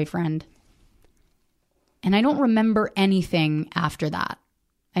school boyfriend. And I don't remember anything after that.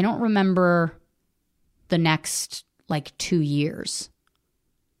 I don't remember the next 2 years,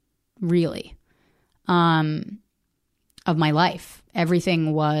 really, of my life.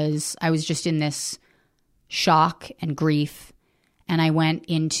 Everything was, I was just in this shock and grief. And I went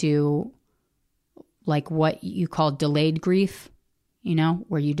into what you call delayed grief, you know,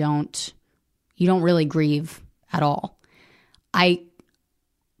 where you don't really grieve at all.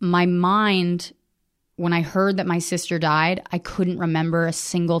 My mind, when I heard that my sister died, I couldn't remember a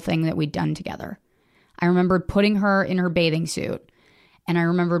single thing that we'd done together. I remembered putting her in her bathing suit. And I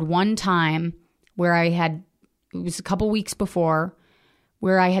remembered one time where it was a couple weeks before,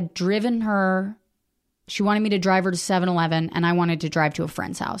 where I had driven her. She wanted me to drive her to 7-Eleven and I wanted to drive to a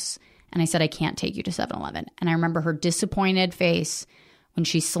friend's house. And I said, I can't take you to 7-Eleven. And I remember her disappointed face when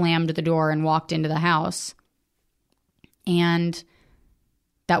she slammed the door and walked into the house. And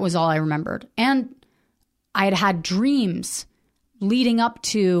that was all I remembered. And I had had dreams leading up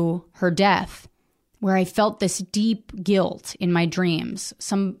to her death where I felt this deep guilt in my dreams.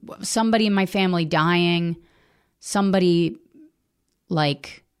 Somebody in my family dying, somebody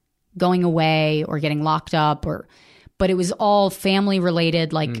going away or getting locked up, but it was all family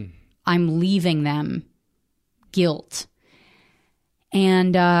related, I'm leaving them guilt.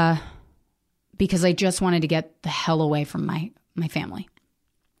 And because I just wanted to get the hell away from my family.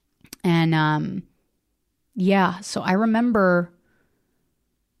 And so I remembered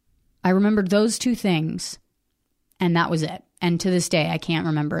those 2 things. And that was it. And to this day, I can't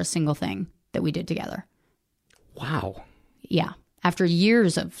remember a single thing that we did together. Wow. Yeah. After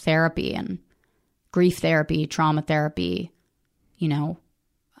years of therapy and grief therapy, trauma therapy, you know,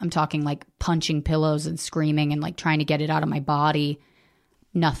 I'm talking like punching pillows and screaming and like trying to get it out of my body.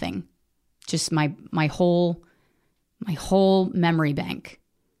 Nothing. Just my whole memory bank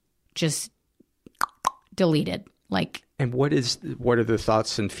just deleted. Like, and what are the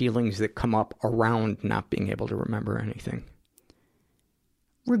thoughts and feelings that come up around not being able to remember anything?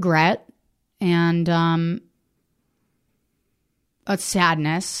 Regret and a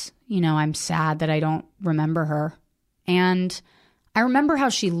sadness. You know, I'm sad that I don't remember her. And I remember how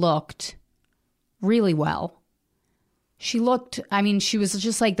she looked really well. She was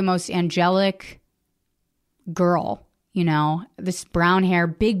just like the most angelic girl, you know, this brown hair,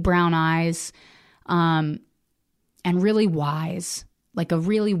 big brown eyes, and really wise, like a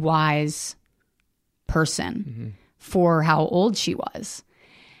really wise person for how old she was.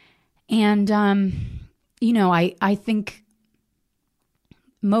 And, you know, I think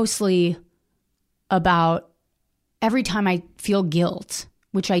mostly about every time I feel guilt,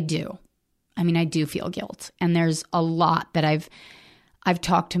 which I do. I mean, I do feel guilt. And there's a lot that I've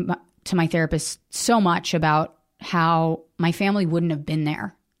talked to my therapist so much about how my family wouldn't have been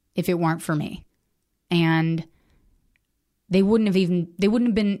there if it weren't for me. And they wouldn't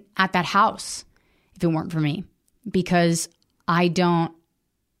have been at that house if it weren't for me, because I'm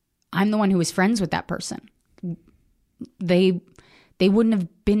the one who was friends with that person. They wouldn't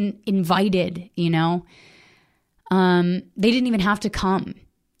have been invited, you know. They didn't even have to come.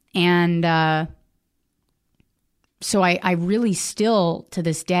 And so I really still, to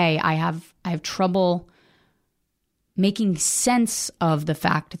this day, I have trouble making sense of the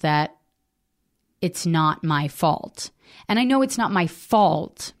fact that it's not my fault. And I know it's not my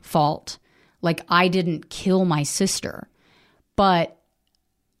fault. Like, I didn't kill my sister. But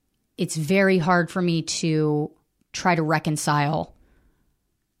it's very hard for me to try to reconcile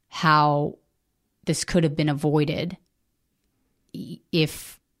how this could have been avoided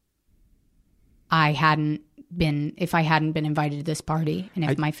if I hadn't been invited to this party, and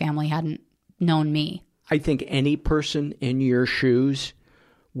if my family hadn't known me. I think any person in your shoes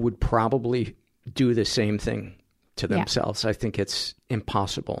would probably do the same thing to themselves. Yeah. I think it's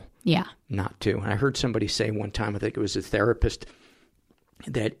impossible not to. And I heard somebody say one time, I think it was a therapist,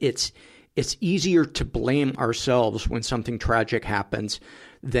 that it's easier to blame ourselves when something tragic happens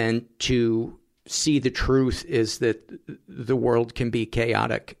than to see the truth is that the world can be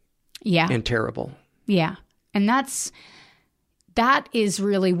chaotic and terrible. Yeah. And that is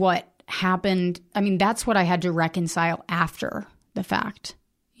really what happened. I mean, that's what I had to reconcile after the fact,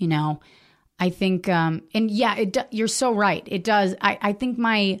 you know. I think, and yeah, you're so right. It does. I think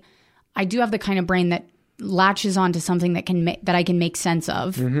I do have the kind of brain that latches onto something that that I can make sense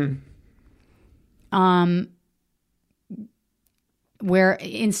of. Mm-hmm. Where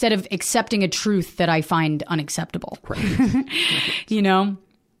instead of accepting a truth that I find unacceptable, right. You know.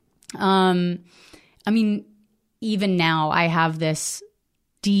 I mean, even now I have this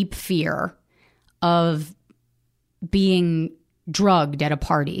deep fear of being drugged at a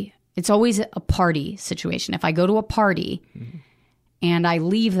party. It's always a party situation. If I go to a party and I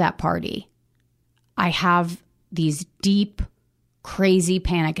leave that party, I have these deep, crazy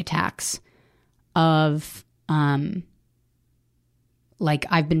panic attacks of, like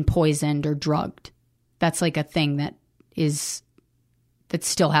I've been poisoned or drugged. That's like a thing that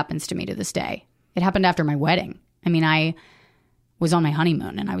still happens to me to this day. It happened after my wedding. I mean, I was on my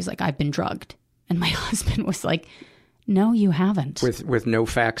honeymoon and I was like, I've been drugged. And my husband was like, no, you haven't. With no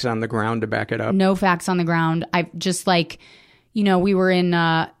facts on the ground to back it up? No facts on the ground. I just like, you know, we were in,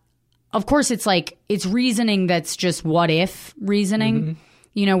 of course it's like, it's reasoning that's just what if reasoning. Mm-hmm.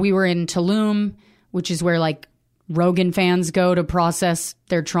 You know, we were in Tulum, which is where like Rogan fans go to process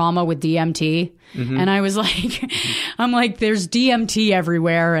their trauma with DMT. Mm-hmm. And I was like, I'm like, there's DMT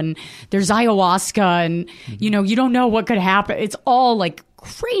everywhere and there's ayahuasca and, you know, you don't know what could happen. It's all like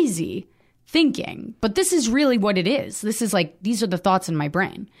crazy thinking, but this is really what it is. This is like, these are the thoughts in my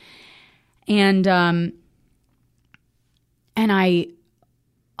brain. And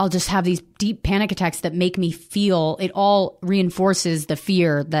I'll just have these deep panic attacks that make me feel, it all reinforces the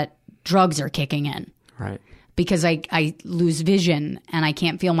fear that drugs are kicking in. Right. Because I lose vision and I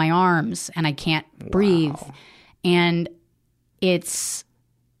can't feel my arms and I can't breathe. And it's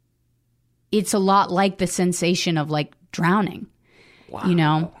a lot like the sensation of like drowning, you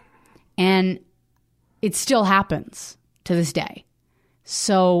know, and it still happens to this day.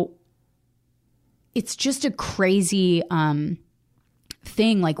 So it's just a crazy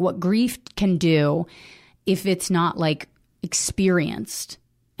thing, like what grief can do if it's not like experienced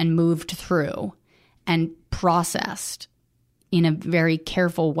and moved through and processed in a very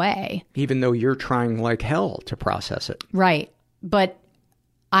careful way. Even though you're trying like hell to process it. Right. But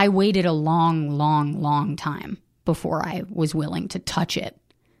I waited a long, long, long time before I was willing to touch it.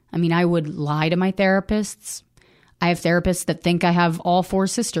 I mean, I would lie to my therapists. I have therapists that think I have all 4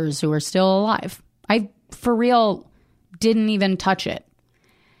 sisters who are still alive. I, for real, didn't even touch it.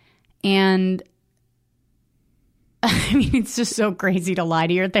 And I mean, it's just so crazy to lie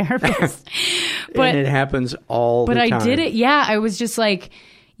to your therapist. But and it happens all the time. But I did it. Yeah, I was just like,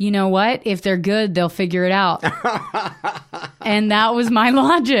 you know what? If they're good, they'll figure it out. And that was my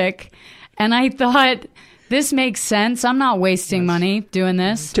logic. And I thought, this makes sense. I'm not wasting money doing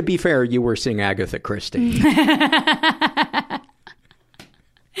this. To be fair, you were seeing Agatha Christie.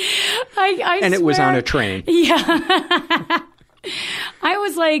 I and it swear. was on a train. Yeah. I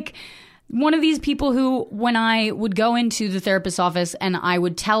was like one of these people who, when I would go into the therapist's office and I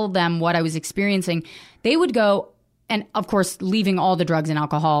would tell them what I was experiencing, they would go, and of course, leaving all the drugs and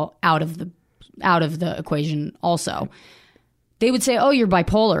alcohol out of the equation also. They would say, "Oh, you're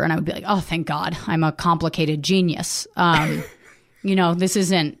bipolar." And I would be like, "Oh, thank God. I'm a complicated genius. You know, this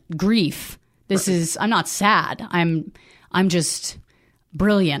isn't grief. I'm not sad. I'm just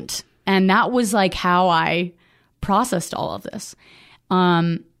brilliant." And that was like how I processed all of this.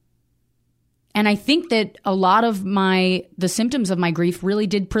 And I think that a lot of the symptoms of my grief really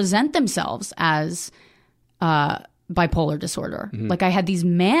did present themselves as bipolar disorder. Mm-hmm. Like I had these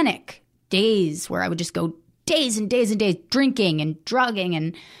manic days where I would just go days and days and days drinking and drugging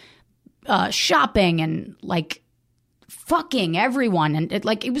and shopping and like fucking everyone. And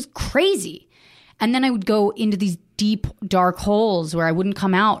it was crazy. And then I would go into these deep, dark holes where I wouldn't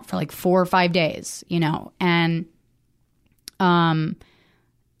come out for like 4 or 5 days, you know? And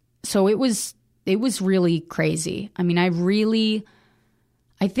so it was really crazy. I mean, I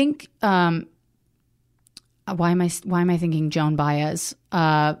think why am I thinking Joan Baez?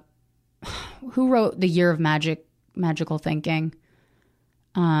 Who wrote The Year of Magical Thinking?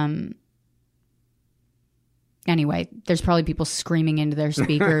 Anyway, there's probably people screaming into their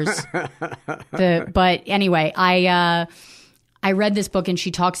speakers. But anyway, I read this book and she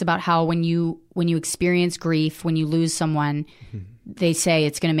talks about how when you experience grief, when you lose someone, they say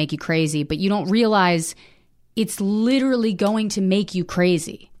it's going to make you crazy, but you don't realize it's literally going to make you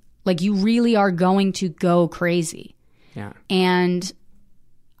crazy. Like you really are going to go crazy. Yeah. And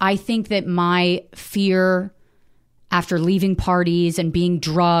I think that my fear after leaving parties and being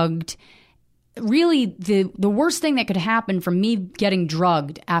drugged, really the worst thing that could happen from me getting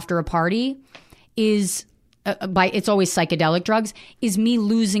drugged after a party is, it's always psychedelic drugs, is me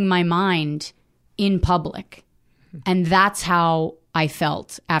losing my mind in public. And that's how I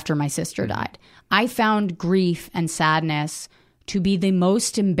felt after my sister died. I found grief and sadness to be the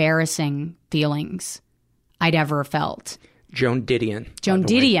most embarrassing feelings I'd ever felt. Joan Didion. Joan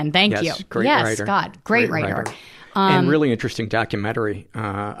Didion, thank you. Great yes, writer. God, great writer. And really interesting documentary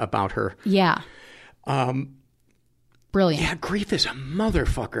about her. Yeah. Brilliant. Yeah, grief is a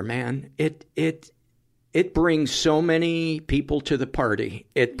motherfucker, man. It brings so many people to the party.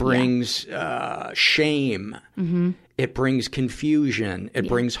 It brings shame. Mm-hmm. It brings confusion. It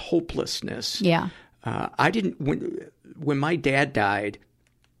brings hopelessness. Yeah. When my dad died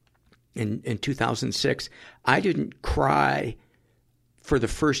in 2006, I didn't cry for the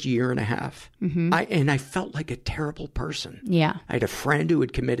first year and a half. Mm-hmm. I felt like a terrible person. Yeah. I had a friend who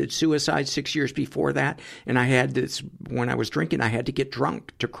had committed suicide 6 years before that. And I had this, when I was drinking, I had to get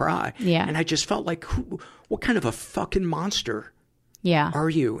drunk to cry. Yeah. And I just felt like, what kind of a fucking monster are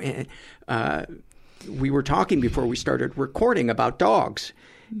you? And we were talking before we started recording about dogs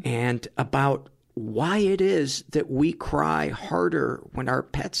and about why it is that we cry harder when our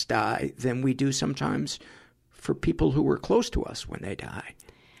pets die than we do sometimes for people who were close to us when they die.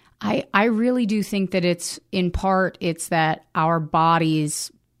 I really do think that it's that our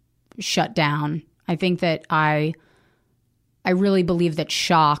bodies shut down. I think that I really believe that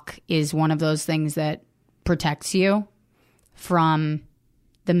shock is one of those things that protects you from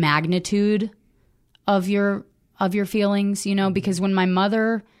the magnitude of your feelings, you know, because when my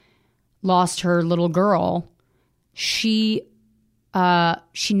mother lost her little girl, she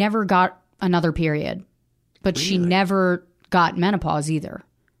never got another period. But really? She never got menopause either.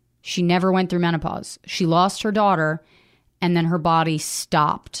 She never went through menopause. She lost her daughter, and then her body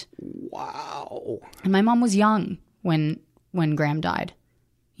stopped. Wow. And my mom was young when Graham died.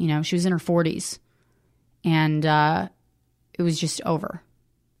 You know, she was in her 40s. And it was just over.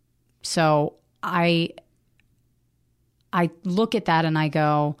 So I look at that and I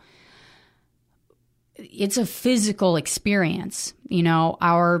go, it's a physical experience. You know,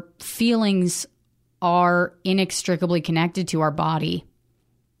 our feelings are inextricably connected to our body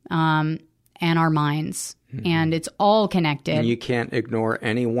and our minds. Mm-hmm. And it's all connected. And you can't ignore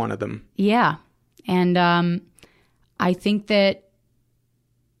any one of them. Yeah. And I think I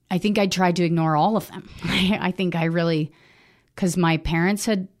tried to ignore all of them. I think I really, because my parents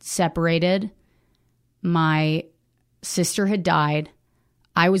had separated, my sister had died,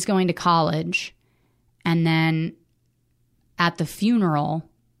 I was going to college, and then at the funeral,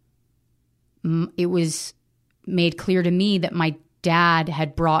 it was made clear to me that my dad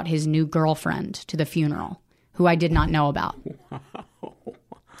had brought his new girlfriend to the funeral, who I did not know about.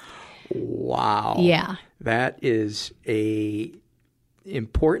 Wow. Yeah. That is a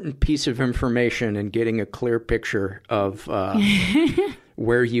important piece of information in getting a clear picture of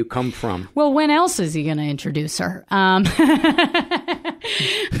where you come from. Well, when else is he going to introduce her? I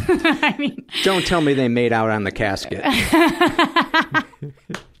mean, don't tell me they made out on the casket.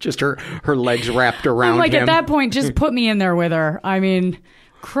 Just her legs wrapped around like him. At that point, just put me in there with her. I mean,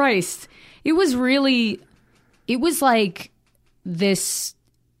 Christ. It was like this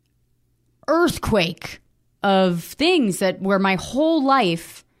earthquake of things where my whole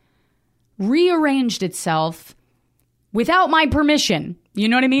life rearranged itself without my permission. You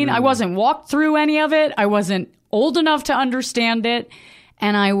know what I mean? I wasn't walked through any of it. I wasn't old enough to understand it.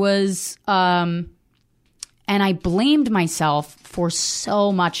 And I was, and I blamed myself for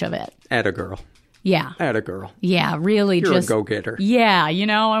so much of it. Atta girl. Yeah. Atta girl. Yeah, really. You're a go-getter. Yeah, you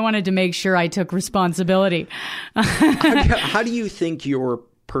know, I wanted to make sure I took responsibility. How do you think your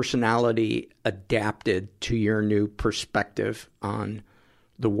personality adapted to your new perspective on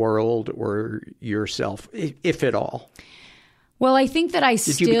the world or yourself, if at all? Well, I think that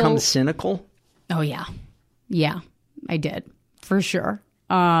Did you become cynical? Oh, yeah. Yeah, I did, for sure.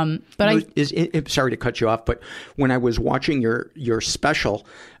 Sorry to cut you off, but when I was watching your special,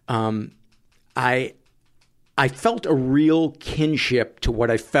 I felt a real kinship to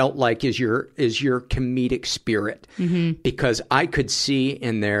what I felt like is your comedic spirit, because I could see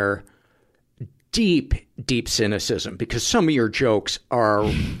in there deep cynicism, because some of your jokes are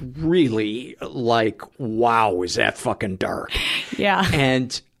really like, wow, is that fucking dark? Yeah.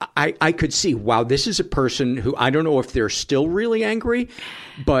 And I could see, wow, this is a person who, I don't know if they're still really angry,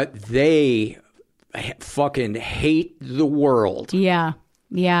 but they fucking hate the world. Yeah.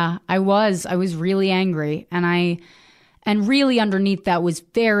 Yeah, I was really angry, and really underneath that was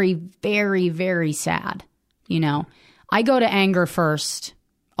very, very, very sad. You know, I go to anger first,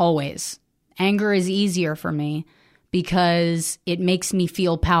 always. Anger is easier for me because it makes me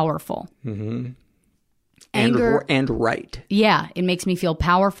feel powerful. Mm-hmm. Anger and right. Yeah, it makes me feel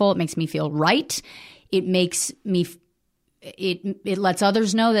powerful. It makes me feel right. It makes me. It lets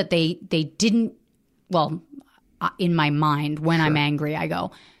others know that they didn't. Well, in my mind, when I'm angry, I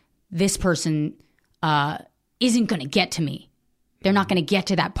go, this person isn't going to get to me. They're not going to get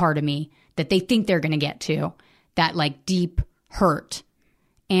to that part of me that they think they're going to get to, that like deep hurt.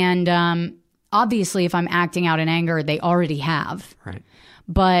 And obviously, if I'm acting out in anger, they already have. Right.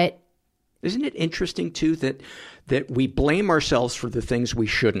 But isn't it interesting, too, that we blame ourselves for the things we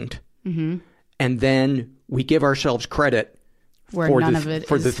shouldn't, and then we give ourselves credit for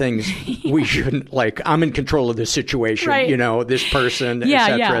the things we shouldn't, like, I'm in control of this situation, right. You know, this person,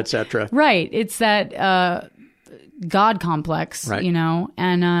 et cetera. Right. It's that God complex, right. You know?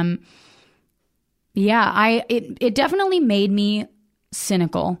 And it definitely made me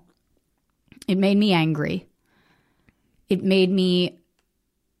cynical. It made me angry. It made me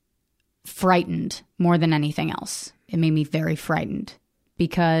frightened more than anything else. It made me very frightened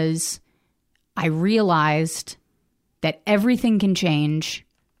because I realized that everything can change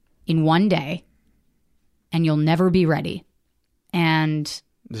in one day and you'll never be ready. And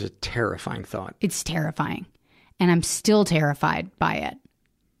it's a terrifying thought. It's terrifying. And I'm still terrified by it.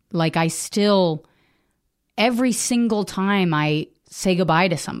 Like every single time I say goodbye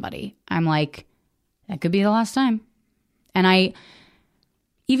to somebody, I'm like, that could be the last time. And I,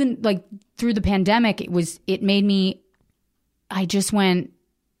 even like through the pandemic, I just went,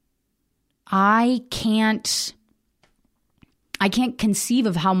 I can't conceive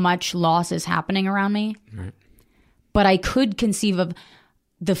of how much loss is happening around me. Right. But I could conceive of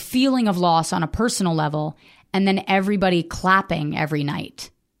the feeling of loss on a personal level and then everybody clapping every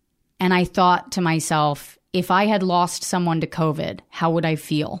night. And I thought to myself, if I had lost someone to COVID, how would I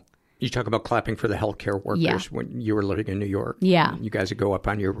feel? You talk about clapping for the healthcare workers when you were living in New York. Yeah. You guys would go up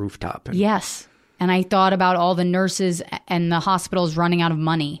on your rooftop. Yes. And I thought about all the nurses and the hospitals running out of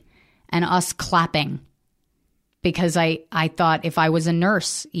money and us clapping. Because I thought if I was a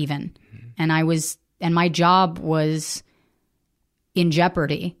nurse even, and I was my job was in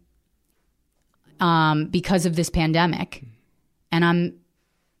jeopardy because of this pandemic, and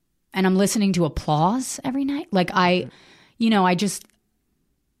I'm listening to applause every night. Like I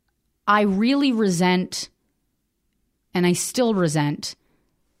really resent, and I still resent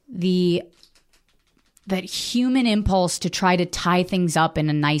that human impulse to try to tie things up in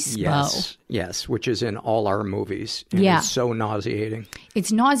a nice bow. Yes, which is in all our movies. And yeah. It's so nauseating.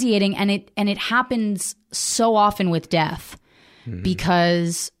 It's nauseating, and it happens so often with death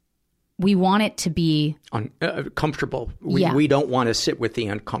because we want it to be comfortable. We don't want to sit with the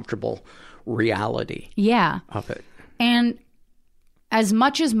uncomfortable reality of it. And as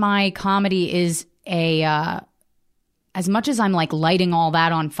much as my comedy is as much as I'm like lighting all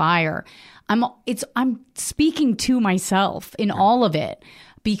that on fire, I'm speaking to myself in all of it,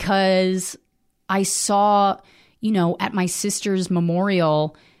 because I saw, at my sister's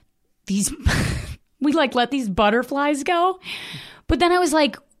memorial, we like let these butterflies go. But then I was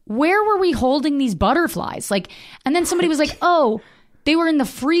like, where were we holding these butterflies? Like, and then somebody was like, oh, they were in the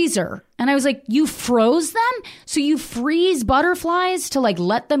freezer. And I was like, you froze them? So you freeze butterflies to like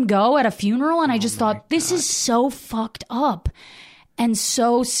let them go at a funeral? And I just thought, this is so fucked up and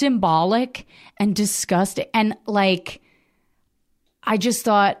so symbolic and disgusting. And like, I just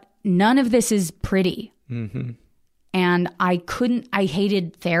thought, none of this is pretty. Mm-hmm. And I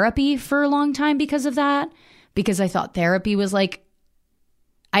hated therapy for a long time because of that, because I thought therapy was like,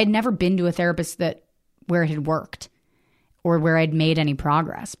 I'd never been to a therapist where it had worked or where I'd made any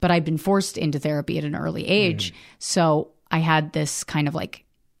progress, but I'd been forced into therapy at an early age. So I had this kind of like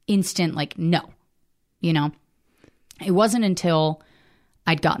instant, like, no, it wasn't until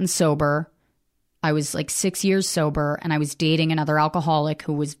I'd gotten sober. I was like 6 years sober, and I was dating another alcoholic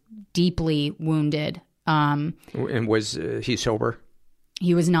who was deeply wounded. And was he sober?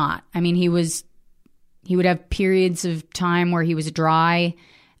 He was not. I mean, he would have periods of time where he was dry,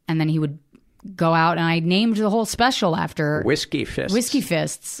 and then he would go out, and I named the whole special after Whiskey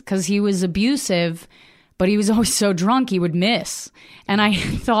Fists, because he was abusive, but he was always so drunk he would miss. And I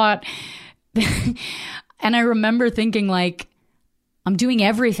thought, and I remember thinking, like, I'm doing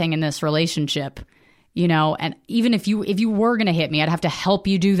everything in this relationship, and even if you were going to hit me, I'd have to help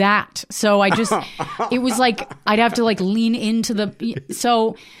you do that. So I just, it was like, I'd have to like lean into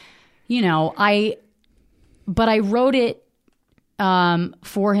so, but I wrote it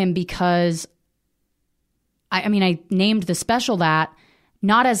for him because I named the special that,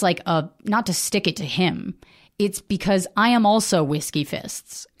 not as like not to stick it to him. It's because I am also Whiskey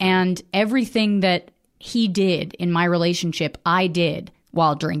Fists, and everything that he did in my relationship, I did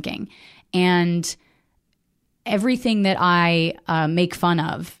while drinking. And everything that I make fun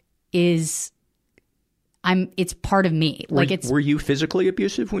of it's part of me. Were you physically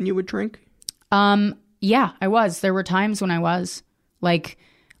abusive when you would drink? Yeah, I was. There were times when I was, like,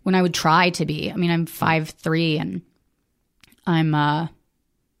 when I would try to be. I mean, I'm 5'3", and I'm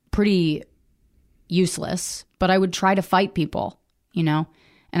pretty useless, but I would try to fight people, and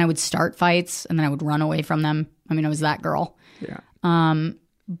I would start fights, and then I would run away from them. I mean, I was that girl. Yeah.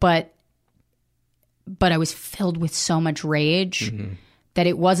 But I was filled with so much rage that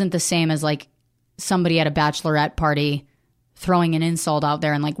it wasn't the same as like somebody at a bachelorette party throwing an insult out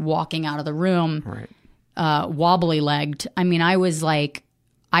there and like walking out of the room, wobbly legged. I mean, I was like,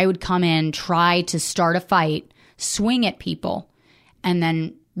 I would come in, try to start a fight, swing at people, and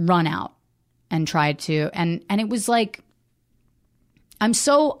then run out and try to, and it was like, I'm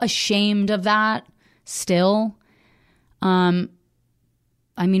so ashamed of that still. I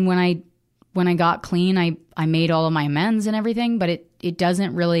mean, when I got clean, I made all of my amends and everything, but it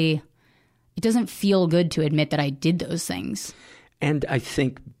doesn't feel good to admit that I did those things. And I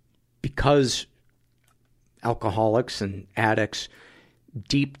think because alcoholics and addicts,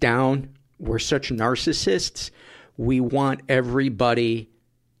 deep down, we're such narcissists, we want everybody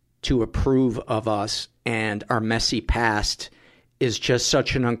to approve of us, and our messy past is just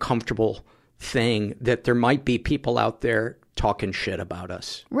such an uncomfortable thing that there might be people out there talking shit about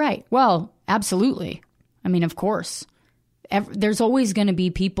us. Right. Well, absolutely. I mean, of course. There's always going to be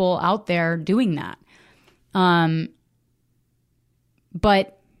people out there doing that.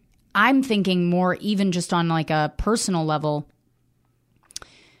 But I'm thinking more even just on like a personal level,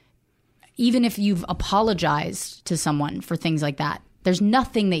 even if you've apologized to someone for things like that, there's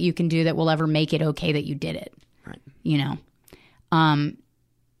nothing that you can do that will ever make it okay that you did it. Right. And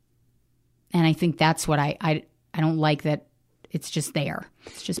I think that's what I don't like, that it's just there.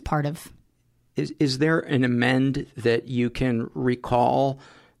 It's just part of. Is there an amend that you can recall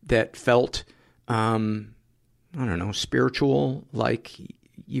that felt, I don't know, spiritual? Like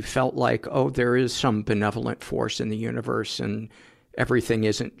you felt like, oh, there is some benevolent force in the universe and everything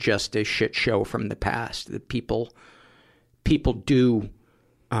isn't just a shit show from the past. That people do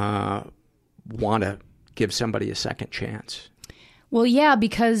want to give somebody a second chance. Well, yeah,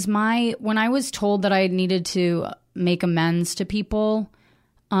 because when I was told that I needed to make amends to people,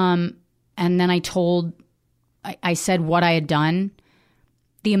 and then I said what I had done,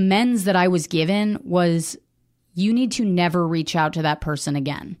 the amends that I was given was, you need to never reach out to that person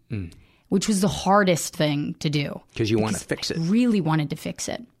again, which was the hardest thing to do. Because you want to fix it. I really wanted to fix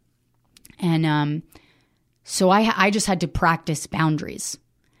it. And so I just had to practice boundaries.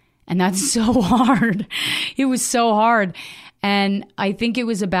 And that's so hard. It was so hard. And I think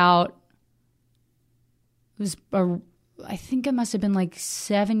I think I must have been like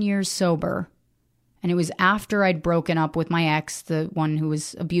 7 years sober. And it was after I'd broken up with my ex, the one who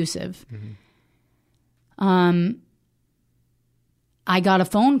was abusive. I got a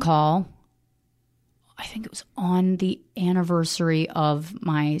phone call. I think it was on the anniversary of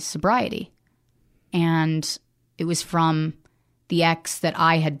my sobriety. And it was from the ex that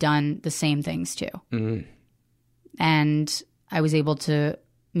I had done the same things to. And I was able to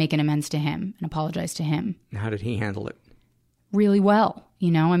make an amends to him and apologize to him. How did he handle it? Really well.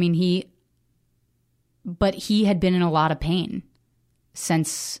 I mean, but he had been in a lot of pain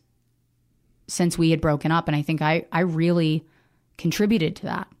since we had broken up. And I think I really contributed to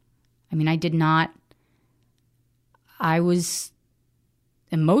that. I mean, I was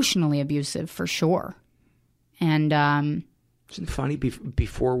emotionally abusive for sure. And isn't it funny,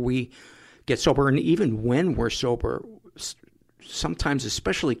 before we get sober, and even when we're sober, sometimes,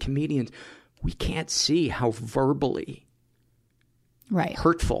 especially comedians, we can't see how verbally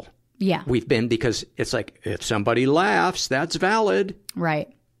hurtful we've been, because it's like, if somebody laughs, that's valid.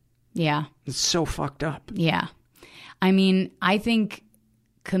 Right. Yeah. It's so fucked up. Yeah. I mean, I think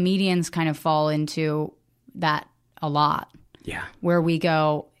comedians kind of fall into that a lot. Yeah. Where we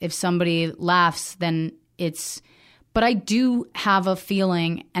go, if somebody laughs, then it's... But I do have a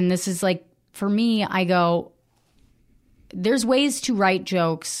feeling, and this is like, for me, I go, there's ways to write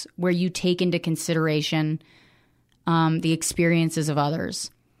jokes where you take into consideration the experiences of others.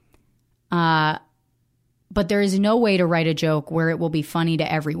 But there is no way to write a joke where it will be funny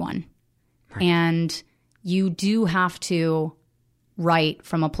to everyone. Right. And you do have to write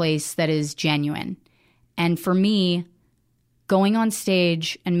from a place that is genuine. And for me, going on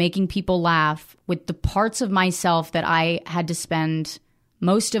stage and making people laugh with the parts of myself that I had to spend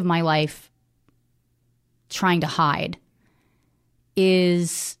most of my life trying to hide,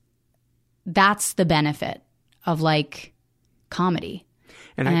 that's the benefit of like comedy.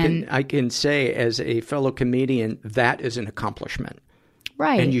 And I can say, as a fellow comedian, that is an accomplishment.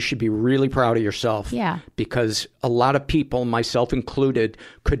 Right. And you should be really proud of yourself. Yeah. Because a lot of people, myself included,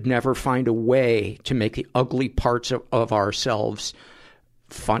 could never find a way to make the ugly parts of ourselves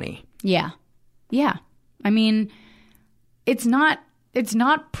funny. Yeah. Yeah. I mean, it's not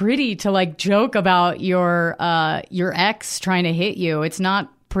pretty to like joke about your ex trying to hit you. It's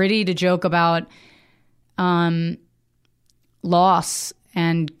not pretty to joke about loss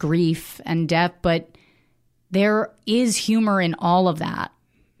and grief and death, but there is humor in all of that.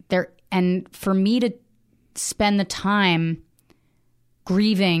 And for me to spend the time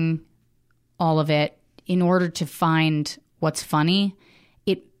grieving all of it in order to find what's funny,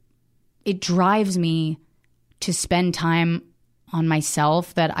 it drives me to spend time on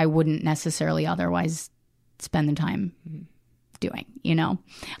myself that I wouldn't necessarily otherwise spend the time doing,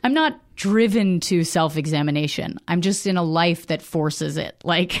 I'm not driven to self-examination. I'm just in a life that forces it.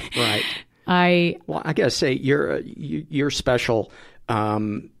 Like, right. I gotta say, you're special.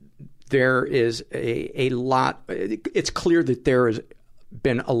 There is a lot. It's clear that there has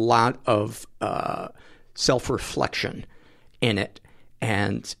been a lot of self-reflection in it,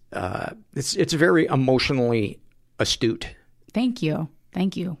 and it's very emotionally astute. Thank you.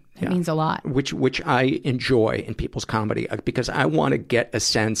 It means a lot. Which I enjoy in people's comedy, because I want to get a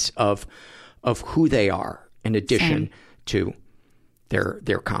sense of who they are in addition to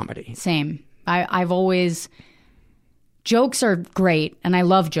their comedy. Same. I've always... Jokes are great, and I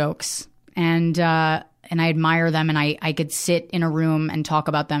love jokes, and I admire them, and I could sit in a room and talk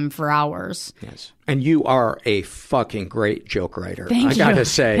about them for hours. Yes. And you are a fucking great joke writer. Thank you. I gotta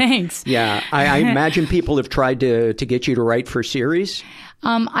say. Thanks. Yeah. I imagine people have tried to get you to write for series.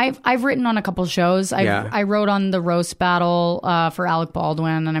 I've written on a couple shows. I wrote on the roast battle for Alec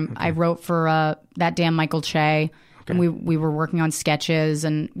Baldwin, and I wrote for That Damn Michael Che. Okay. And we were working on sketches,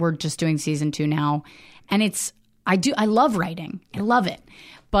 and we're just doing season 2 now. And I love writing. I love it.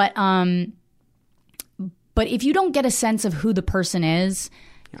 But if you don't get a sense of who the person is,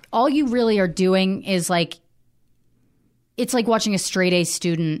 all you really are doing is like, it's like watching a straight A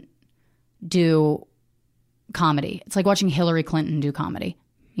student do comedy. It's like watching Hillary Clinton do comedy,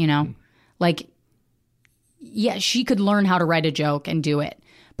 you know? Like, yeah, she could learn how to write a joke and do it,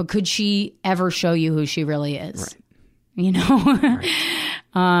 but could she ever show you who she really is? Right. You know?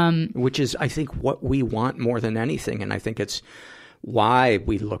 Right. Which is, I think, what we want more than anything. And I think it's why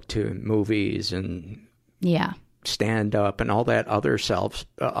we look to movies and stand up and all that other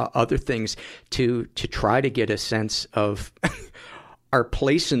other things to try to get a sense of our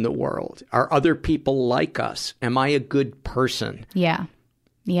place in the world. Are other people like us? Am I a good person? Yeah.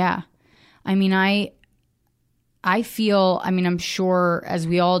 Yeah. I mean, I feel, I mean, I'm sure as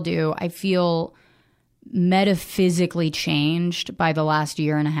we all do, I feel metaphysically changed by the last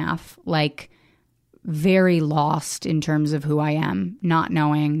year and a half, like very lost in terms of who I am, not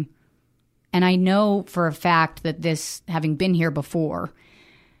knowing. And I know for a fact that this, having been here before,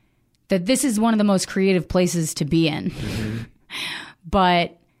 that this is one of the most creative places to be in. Mm-hmm.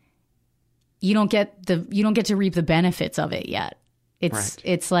 But you don't get to reap the benefits of it yet.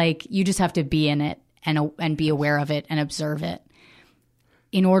 It's like you just have to be in it and be aware of it and observe it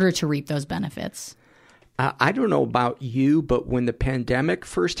in order to reap those benefits. I don't know about you, but when the pandemic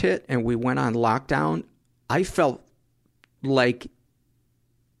first hit and we went on lockdown, I felt like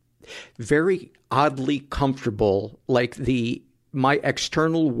very oddly comfortable, like my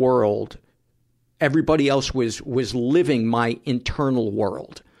external world, everybody else was living my internal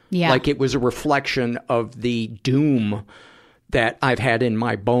world. Yeah. Like it was a reflection of the doom that I've had in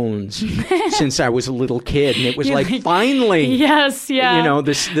my bones since I was a little kid. And it was like, finally, yes, yeah. You know,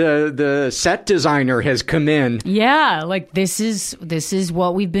 the set designer has come in. Yeah, like this is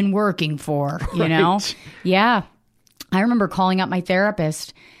what we've been working for, you know? Yeah. I remember calling up my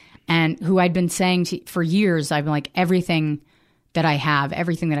therapist, and who I'd been saying for years, I've been like, everything that I have,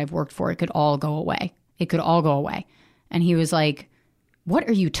 everything that I've worked for, it could all go away. It could all go away. And he was like, what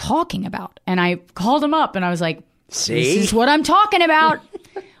are you talking about? And I called him up and I was like, see? This is what I'm talking about.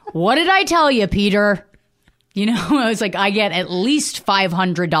 What did I tell you, Peter? You know, I was like, I get at least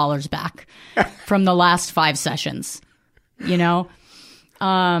 $500 back from the last 5 sessions, you know?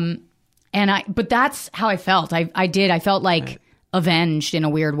 But that's how I felt. I felt like avenged in a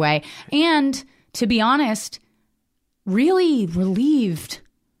weird way. And to be honest, really relieved,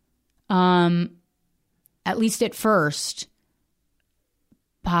 at least at first,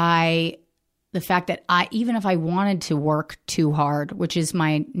 by the fact that even if I wanted to work too hard, which is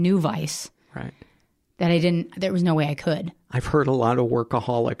my new vice, right? There was no way I could. I've heard a lot of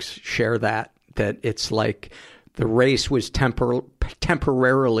workaholics share that it's like the race was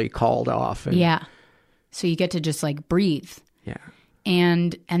temporarily called off. Yeah. So you get to just like breathe. Yeah.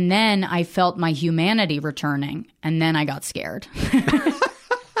 And then I felt my humanity returning, and then I got scared.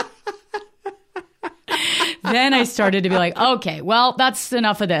 Then I started to be like, okay, well, that's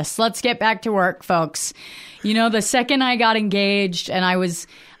enough of this. Let's get back to work, folks. You know, the second I got engaged and I was,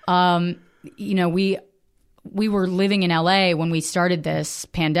 you know, we were living in LA when we started this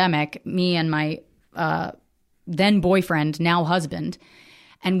pandemic, me and my then boyfriend, now husband.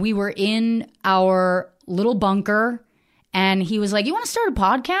 And we were in our little bunker, and he was like, you want to start a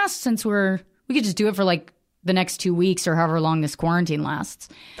podcast since we could just do it for like the next 2 weeks or however long this quarantine lasts.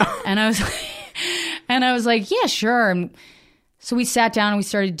 And I was like, yeah, sure. And so we sat down and we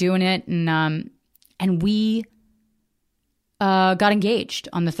started doing it, and we got engaged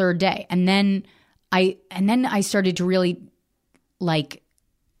on the 3rd day. And then I started to really, like,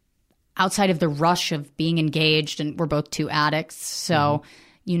 outside of the rush of being engaged, and we're both 2 addicts. So,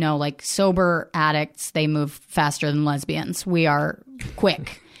 you know, like sober addicts, they move faster than lesbians. We are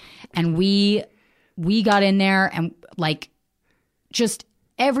quick. And we got in there, and like just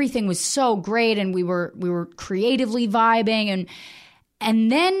everything was so great, and we were creatively vibing,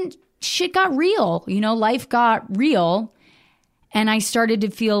 and then shit got real, you know, life got real, and I started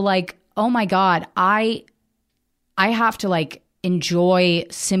to feel like, oh my God, I have to like enjoy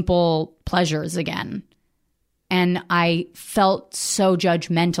simple pleasures again. And I felt so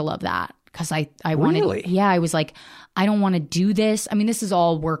judgmental of that because I wanted, really? Yeah, I was like, I don't want to do this. I mean, this is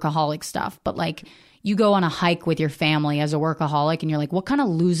all workaholic stuff, but like, you go on a hike with your family as a workaholic and you're like, what kind of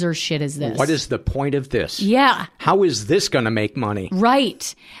loser shit is this? What is the point of this? Yeah. How is this going to make money?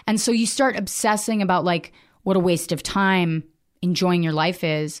 Right. And so you start obsessing about like what a waste of time enjoying your life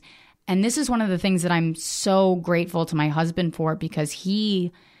is. And this is one of the things that I'm so grateful to my husband for, because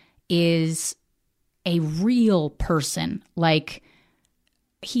he is a real person. Like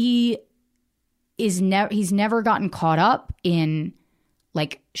he's never gotten caught up in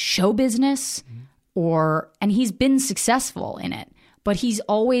like show business. And he's been successful in it, but he's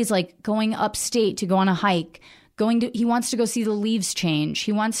always like going upstate to go on a hike. He wants to go see the leaves change.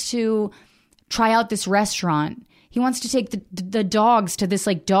 He wants to try out this restaurant. He wants to take the dogs to this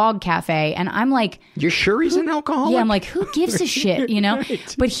like dog cafe. And I'm like, you're sure he's an alcoholic? Yeah, I'm like, who gives a shit, you know?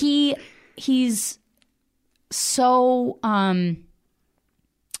 Right. But he's so,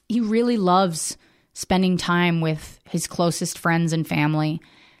 he really loves spending time with his closest friends and family.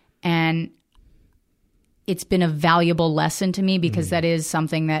 And it's been a valuable lesson to me because that is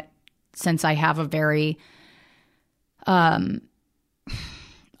something that, since I have a very up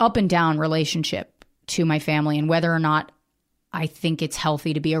and down relationship to my family, and whether or not I think it's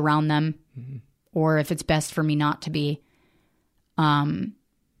healthy to be around them or if it's best for me not to be,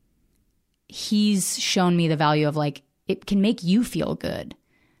 he's shown me the value of like, it can make you feel good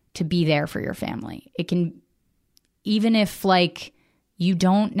to be there for your family. It can, even if like you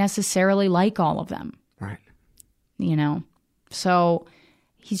don't necessarily like all of them. Right. You know? So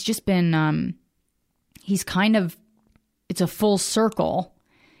he's just been, he's kind of, it's a full circle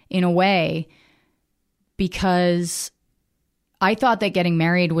in a way, because I thought that getting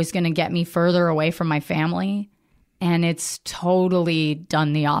married was going to get me further away from my family. And it's totally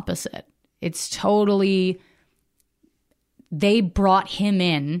done the opposite. It's totally, they brought him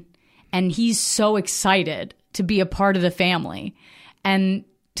in and he's so excited to be a part of the family. And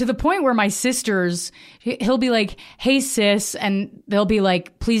to the point where my sisters, he'll be like, hey sis, and they'll be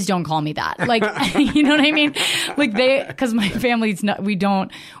like, please don't call me that. Like, you know what I mean? Like because my family's not, we're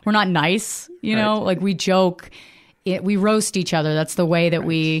not nice, you know, like we joke, we roast each other. That's the way that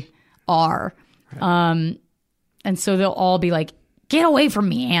we are. Right. And so they'll all be like, get away from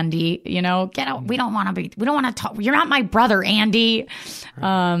me, Andy, you know, get out. We don't want to talk. You're not my brother, Andy.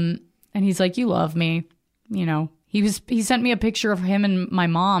 Right. And he's like, you love me, you know. He sent me a picture of him and my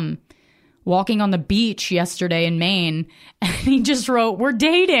mom walking on the beach yesterday in Maine, and he just wrote, we're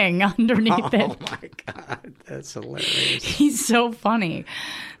dating underneath it. Oh my God, that's hilarious. He's so funny.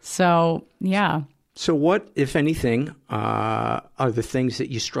 So, yeah. So what, if anything, are the things that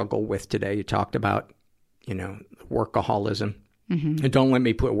you struggle with today? You talked about, you know, workaholism. Mm-hmm. And don't let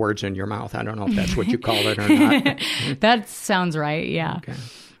me put words in your mouth. I don't know if that's what you call it or not. That sounds right, yeah.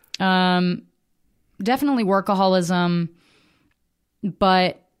 Okay. Definitely workaholism,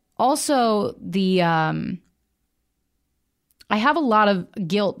 but also the I have a lot of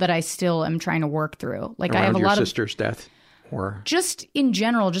guilt that I still am trying to work through. Like around I have a your lot sister's death, or just in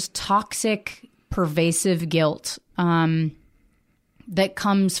general, just toxic, pervasive guilt that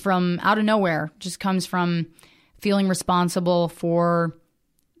comes from out of nowhere. Just comes from feeling responsible for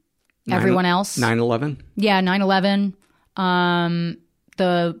everyone else. 9/11. Yeah, 9/11.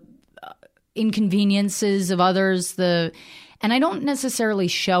 The inconveniences of others, and I don't necessarily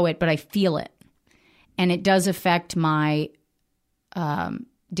show it, but I feel it. And it does affect my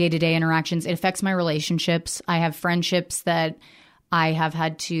day-to-day interactions. It affects my relationships. I have friendships that I have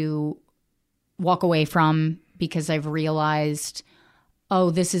had to walk away from because I've realized,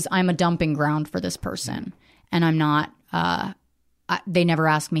 I'm a dumping ground for this person. And I'm not, they never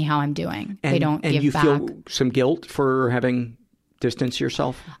ask me how I'm doing. They don't give back. And you feel some guilt for having distance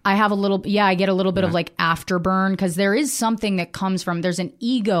yourself? I have I get a little bit of like afterburn, because there is something that comes from, there's an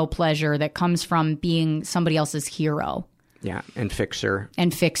ego pleasure that comes from being somebody else's hero. Yeah, and fixer.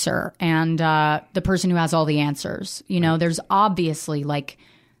 And the person who has all the answers. You know, there's obviously like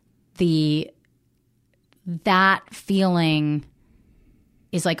that feeling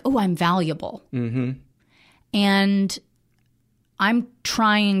is like, oh, I'm valuable. Mm-hmm. And I'm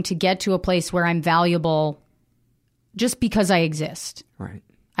trying to get to a place where I'm valuable just because I exist. Right.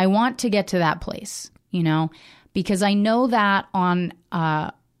 I want to get to that place, you know, because I know that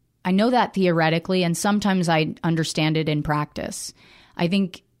I know that theoretically, and sometimes I understand it in practice. I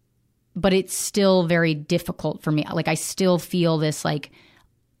think, but it's still very difficult for me. Like I still feel this, like,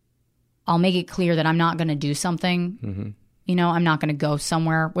 I'll make it clear that I'm not going to do something. Mm-hmm. You know, I'm not going to go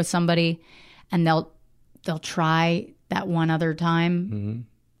somewhere with somebody, and they'll try that one other time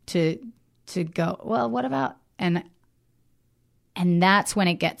to go, well, what about, and that's when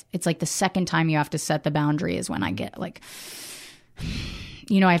it's like the second time you have to set the boundary is when I get like,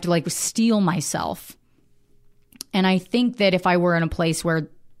 you know, I have to like steel myself. And I think that if I were in a place where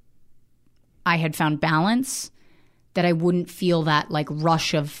I had found balance, that I wouldn't feel that like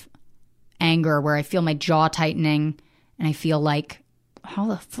rush of anger where I feel my jaw tightening and I feel like, how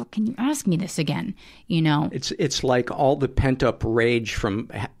the fuck can you ask me this again? You know, it's like all the pent up rage from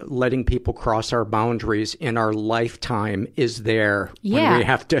letting people cross our boundaries in our lifetime is there. Yeah. When we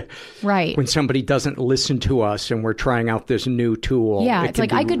have to, right. When somebody doesn't listen to us and we're trying out this new tool. Yeah. It's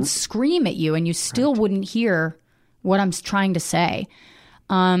like I could scream at you and you still wouldn't hear what I'm trying to say.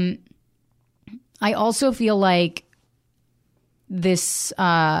 I also feel like this,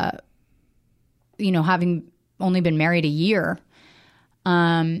 having only been married a year,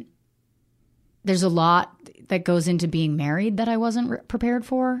 there's a lot that goes into being married that I wasn't prepared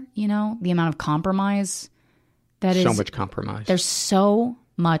for, the amount of compromise that is. So much compromise. There's so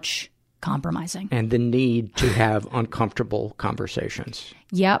much compromising. And the need to have uncomfortable conversations.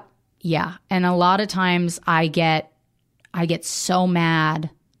 Yep. Yeah. And a lot of times I get so mad,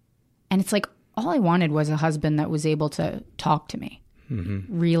 and it's like all I wanted was a husband that was able to talk to me,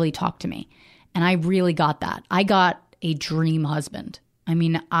 really talk to me. And I really got that. I got a dream husband. I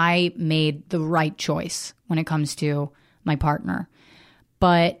mean, I made the right choice when it comes to my partner.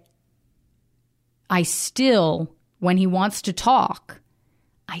 But I still, when he wants to talk,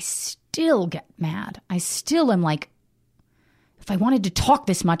 I still get mad. I still am like, if I wanted to talk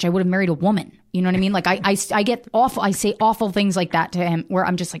this much, I would have married a woman. You know what I mean? Like I get awful. I say awful things like that to him where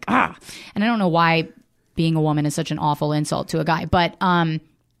I'm just like, ah. And I don't know why being a woman is such an awful insult to a guy. But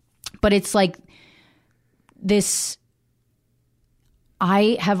it's like this.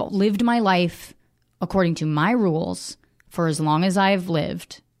 I have lived my life according to my rules for as long as I've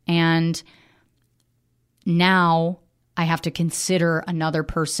lived. And now I have to consider another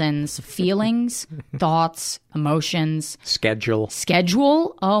person's feelings, thoughts, emotions. Schedule.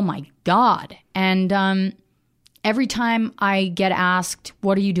 Oh, my God. And every time I get asked,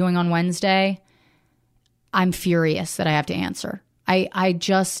 what are you doing on Wednesday? I'm furious that I have to answer.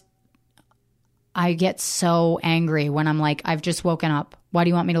 I get so angry when I'm like, I've just woken up. Why do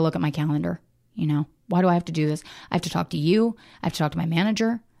you want me to look at my calendar? Why do I have to do this? I have to talk to you. I have to talk to my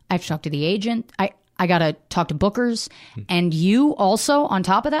manager. I have to talk to the agent. I got to talk to bookers and you also on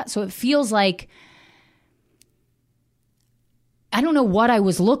top of that. So it feels like I don't know what I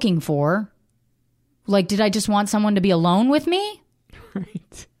was looking for. Like, did I just want someone to be alone with me?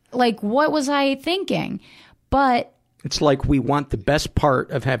 Right. Like, what was I thinking? But it's like we want the best part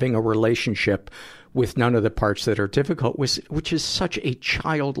of having a relationship with none of the parts that are difficult, which is such a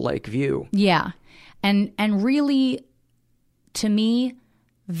childlike view. Yeah. And really, to me,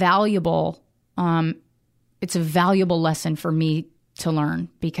 valuable. It's a valuable lesson for me to learn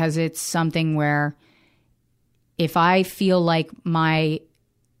because it's something where if I feel like my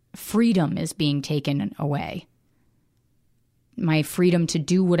freedom is being taken away, my freedom to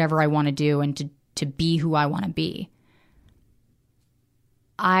do whatever I want to do and to be who I want to be,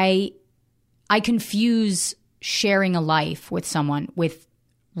 I confuse sharing a life with someone with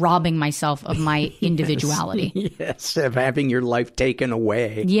robbing myself of my individuality. Yes, of having your life taken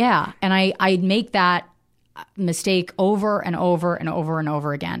away. Yeah, and I make that mistake over and over and over and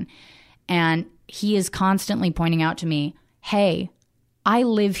over again. And he is constantly pointing out to me, hey, I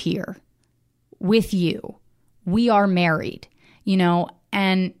live here with you. We are married,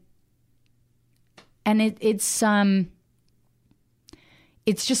 and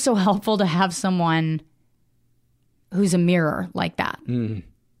it's just so helpful to have someone who's a mirror like that,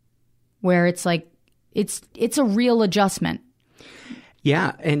 where it's like, it's a real adjustment.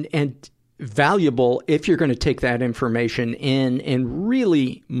 Yeah. And valuable if you're going to take that information in and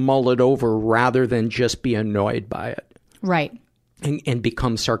really mull it over rather than just be annoyed by it. Right. And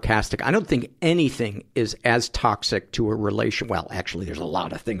become sarcastic. I don't think anything is as toxic to a relation. Well, actually, there's a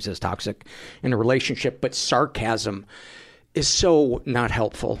lot of things as toxic in a relationship, but sarcasm is so not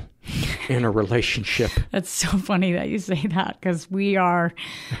helpful in a relationship. That's so funny that you say that because we are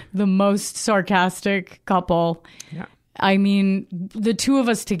the most sarcastic couple. Yeah. I mean, the two of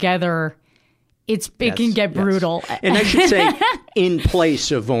us together, it can get brutal. And I should say, in place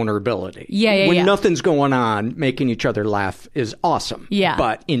of vulnerability. When nothing's going on, making each other laugh is awesome. Yeah.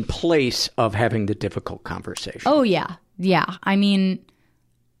 But in place of having the difficult conversation. Oh, yeah. Yeah. I mean,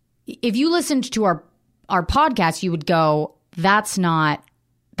 if you listened to our podcast, you would go, that's not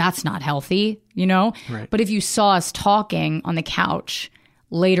healthy, Right. But if you saw us talking on the couch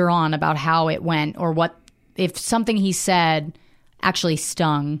later on about how it went or if something he said actually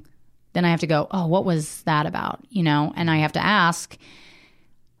stung, then I have to go, oh, what was that about? And I have to ask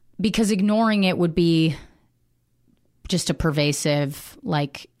because ignoring it would be just a pervasive,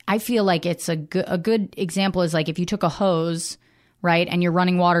 like, I feel like it's a good example is like if you took a hose, right, and you're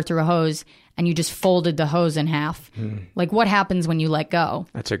running water through a hose and you just folded the hose in half. Like, what happens when you let go?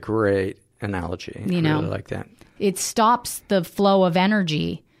 That's a great analogy. I really like that. It stops the flow of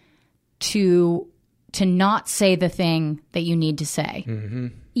energy to not say the thing that you need to say. Mm-hmm.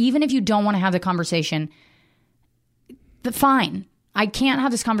 Even if you don't want to have the conversation, fine. I can't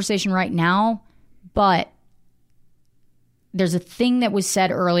have this conversation right now, but there's a thing that was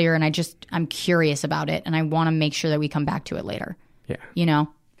said earlier, and I'm curious about it, and I want to make sure that we come back to it later. Yeah. You know?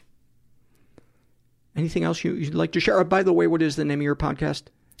 Anything else you'd like to share? Oh, by the way, what is the name of your podcast?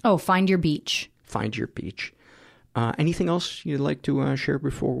 Oh, Find Your Beach. Find Your Beach. Anything else you'd like to share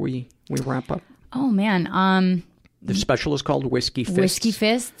before we wrap up? Oh, man. The special is called Whiskey Fists. Whiskey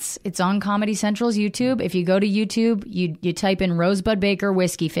Fists. It's on Comedy Central's YouTube. If you go to YouTube, you type in Rosebud Baker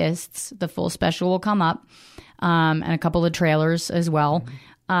Whiskey Fists, the full special will come up, and a couple of trailers as well.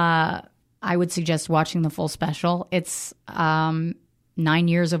 I would suggest watching the full special. It's 9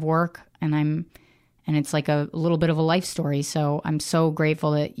 years of work, and it's like a little bit of a life story. So I'm so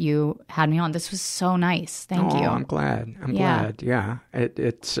grateful that you had me on. This was so nice. Thank you. I'm glad. I'm glad. Yeah.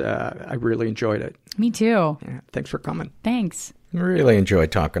 It's I really enjoyed it. Me too. Yeah. Thanks for coming. Thanks. Really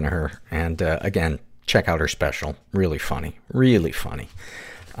enjoyed talking to her. And again, check out her special. Really funny. Really funny.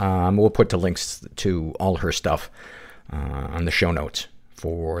 We'll put the links to all her stuff on the show notes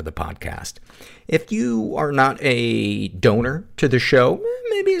for the podcast. If you are not a donor to the show,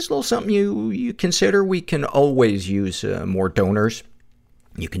 maybe it's a little something you consider. We can always use more donors.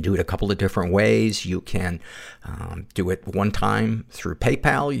 You can do it a couple of different ways. You can do it one time through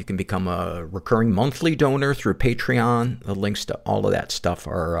PayPal. You can become a recurring monthly donor through Patreon. The links to all of that stuff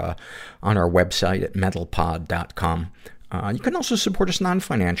are on our website at mentalpod.com. You can also support us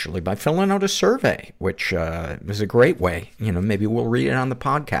non-financially by filling out a survey, which is a great way. You know, maybe we'll read it on the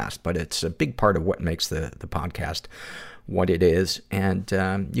podcast, but it's a big part of what makes the podcast what it is. And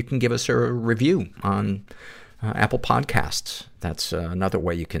you can give us a review on Apple Podcasts. That's another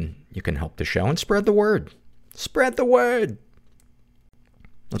way you can help the show, and spread the word. Spread the word.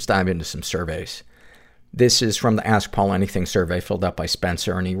 Let's dive into some surveys. This is from the Ask Paul Anything survey filled out by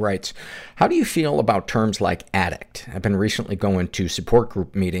Spencer, and he writes, how do you feel about terms like addict? I've been recently going to support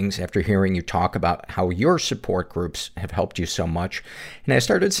group meetings after hearing you talk about how your support groups have helped you so much, and I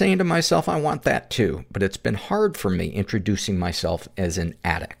started saying to myself, I want that too, but it's been hard for me introducing myself as an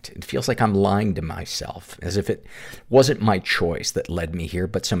addict. It feels like I'm lying to myself, as if it wasn't my choice that led me here,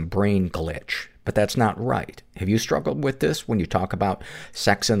 but some brain glitch. But that's not right. Have you struggled with this when you talk about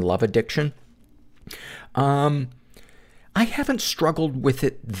sex and love addiction? I haven't struggled with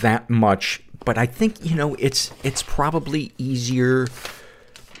it that much, but I think, it's probably easier,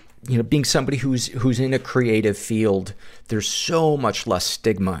 being somebody who's in a creative field. There's so much less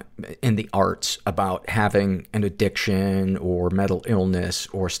stigma in the arts about having an addiction or mental illness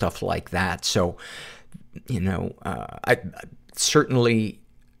or stuff like that. So, I certainly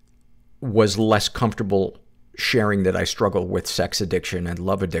was less comfortable sharing that I struggle with sex addiction and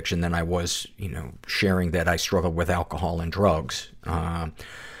love addiction than I was, sharing that I struggled with alcohol and drugs.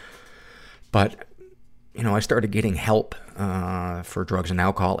 But, I started getting help for drugs and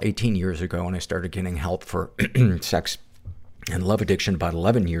alcohol 18 years ago, and I started getting help for sex and love addiction about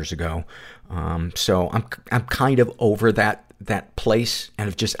 11 years ago. So I'm kind of over that place,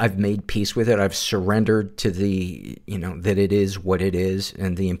 and I've made peace with it. I've surrendered to the, that it is what it is.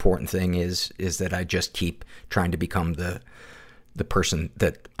 And the important thing is that I just keep trying to become the person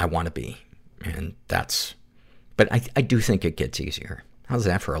that I want to be. And but I do think it gets easier. How's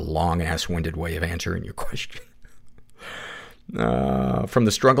that for a long ass winded way of answering your question? From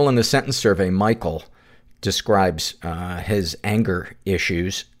the Struggle in the Sentence survey, Michael describes his anger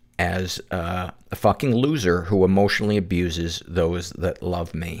issues as a fucking loser who emotionally abuses those that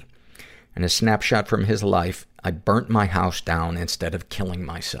love me. And a snapshot from his life, I burnt my house down instead of killing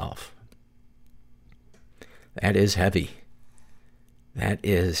myself. That is heavy. That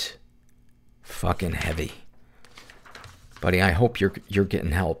is fucking heavy. Buddy, I hope you're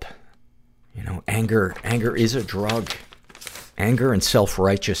getting help. Anger is a drug. Anger and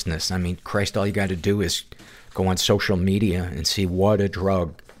self-righteousness. I mean, Christ, all you got to do is go on social media and see what a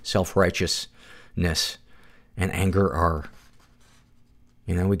drug self-righteousness and anger are.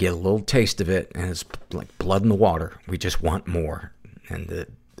 We get a little taste of it, and it's like blood in the water. We just want more. And the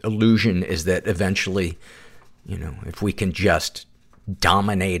illusion is that eventually, if we can just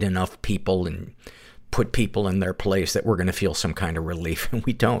dominate enough people and put people in their place, that we're going to feel some kind of relief. And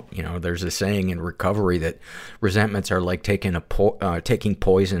we don't. There's a saying in recovery that resentments are like taking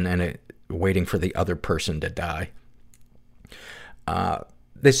poison and waiting for the other person to die.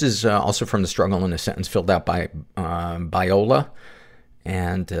 This is also from the Struggle in a Sentence filled out by Viola,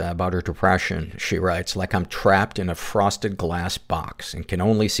 and about her depression. She writes, like I'm trapped in a frosted glass box and can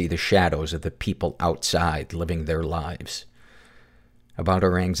only see the shadows of the people outside living their lives. About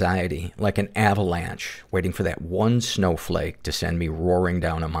her anxiety, like an avalanche waiting for that one snowflake to send me roaring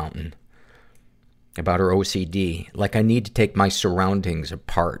down a mountain. about her OCD, like I need to take my surroundings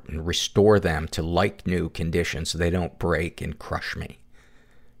apart and restore them to like-new conditions so they don't break and crush me.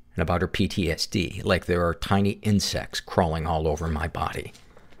 And about her PTSD, like there are tiny insects crawling all over my body.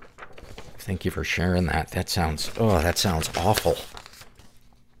 Thank you for sharing that. That sounds awful.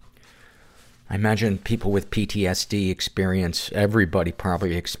 I imagine people with PTSD everybody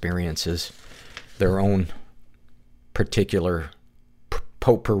probably experiences their own particular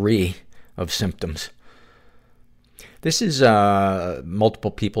potpourri of symptoms. This is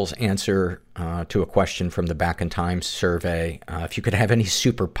multiple people's answer to a question from the Back in Time survey. If you could have any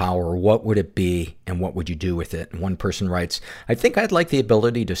superpower, what would it be and what would you do with it? And one person writes, I think I'd like the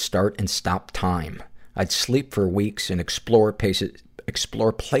ability to start and stop time. I'd sleep for weeks and explore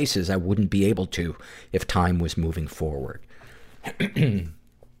places I wouldn't be able to if time was moving forward.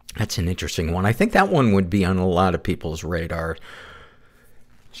 That's an interesting one. I think that one would be on a lot of people's radar.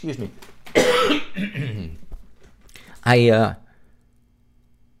 Excuse me. I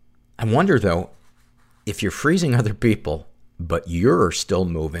wonder, though, if you're freezing other people, but you're still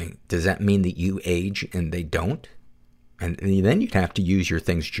moving, does that mean that you age and they don't? And then you'd have to use your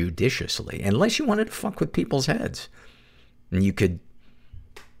things judiciously, unless you wanted to fuck with people's heads. And you could,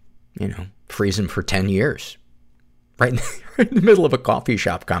 freeze them for 10 years. Right in the middle of a coffee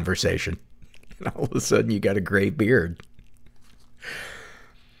shop conversation. And all of a sudden you got a gray beard.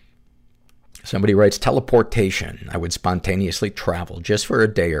 Somebody writes, teleportation. I would spontaneously travel just for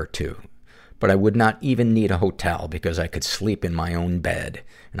a day or two, but I would not even need a hotel because I could sleep in my own bed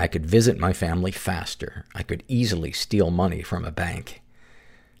and I could visit my family faster. I could easily steal money from a bank.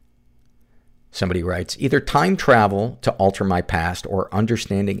 Somebody writes, either time travel to alter my past or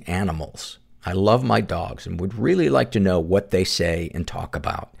understanding animals. I love my dogs and would really like to know what they say and talk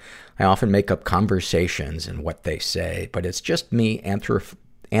about. I often make up conversations and what they say, but it's just me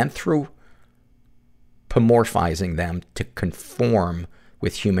anthropomorphizing them to conform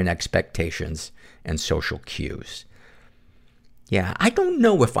with human expectations and social cues. Yeah, I don't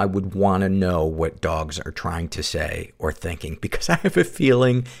know if I would want to know what dogs are trying to say or thinking, because I have a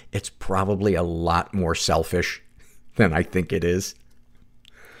feeling it's probably a lot more selfish than I think it is.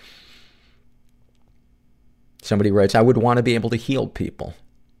 Somebody writes, I would want to be able to heal people.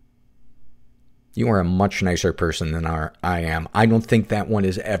 You are a much nicer person than I am. I don't think that one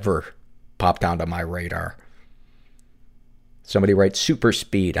has ever popped onto my radar. Somebody writes, super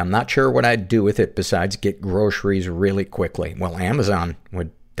speed. I'm not sure what I'd do with it besides get groceries really quickly. Well, Amazon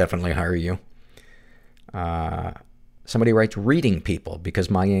would definitely hire you. Somebody writes, reading people,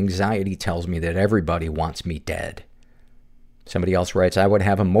 because my anxiety tells me that everybody wants me dead. Somebody else writes, I would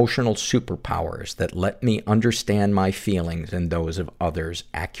have emotional superpowers that let me understand my feelings and those of others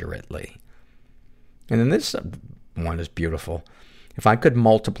accurately. And then this one is beautiful. If I could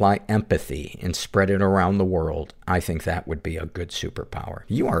multiply empathy and spread it around the world, I think that would be a good superpower.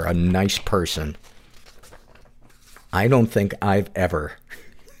 You are a nice person. I don't think I've ever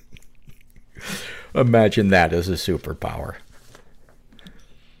imagined that as a superpower.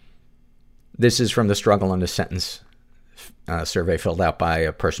 This is from the Struggle in a Sentence survey filled out by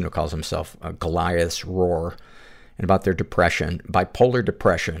a person who calls himself Goliath's Roar, and about their depression, bipolar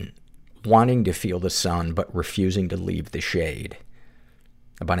depression, wanting to feel the sun but refusing to leave the shade.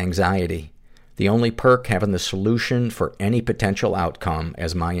 About anxiety, the only perk having the solution for any potential outcome,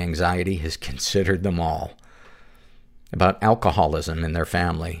 as my anxiety has considered them all. About alcoholism in their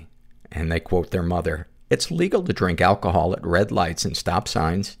family, and they quote their mother, it's legal to drink alcohol at red lights and stop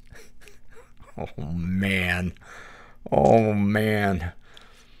signs. Oh man.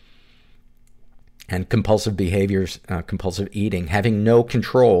 And compulsive behaviors, compulsive eating, having no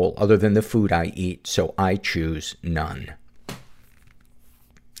control other than the food I eat, so I choose none.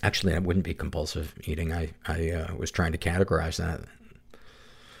 Actually, that wouldn't be compulsive eating. I was trying to categorize that.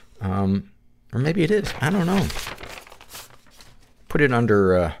 Or maybe it is. I don't know. Put it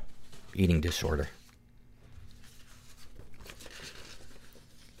under eating disorder.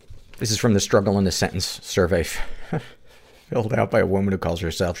 This is from the Struggle in a Sentence survey filled out by a woman who calls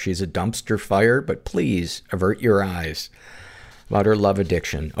herself, she's a dumpster fire, but please avert your eyes. About her love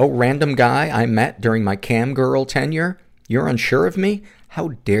addiction. Oh, random guy I met during my cam girl tenure? You're unsure of me? How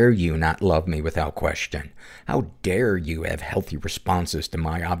dare you not love me without question? How dare you have healthy responses to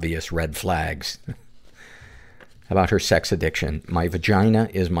my obvious red flags? About her sex addiction. My vagina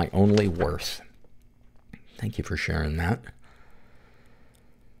is my only worth. Thank you for sharing that.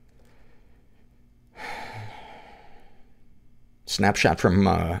 Snapshot from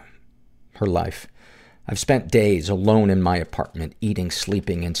her life. I've spent days alone in my apartment, eating,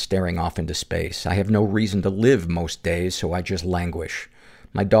 sleeping, and staring off into space. I have no reason to live most days, so I just languish.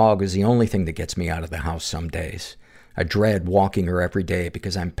 My dog is the only thing that gets me out of the house some days. I dread walking her every day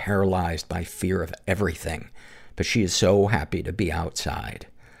because I'm paralyzed by fear of everything. But she is so happy to be outside.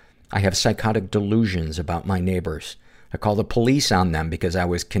 I have psychotic delusions about my neighbors. I call the police on them because I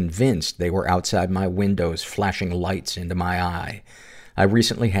was convinced they were outside my windows flashing lights into my eye. I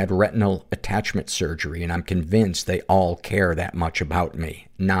recently had retinal attachment surgery, and I'm convinced they all care that much about me.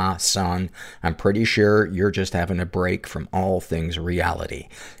 Nah, son, I'm pretty sure you're just having a break from all things reality.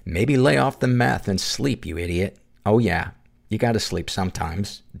 Maybe lay off the meth and sleep, you idiot. Oh yeah, you gotta sleep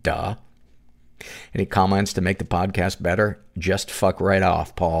sometimes. Duh. Any comments to make the podcast better? Just fuck right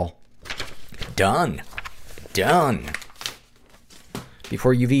off, Paul. Done. Done.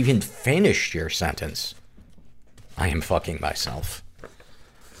 Before you've even finished your sentence, I am fucking myself.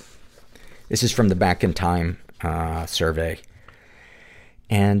 This is from the Back in Time survey.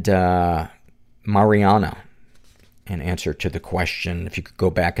 And Mariana, in answer to the question, if you could go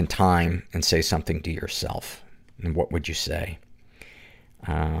back in time and say something to yourself, and what would you say?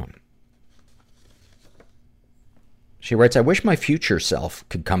 She writes, I wish my future self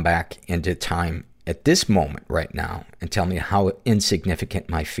could come back into time at this moment right now and tell me how insignificant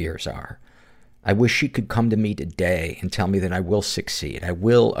my fears are. I wish she could come to me today and tell me that I will succeed, I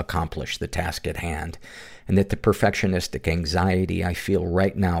will accomplish the task at hand, and that the perfectionistic anxiety I feel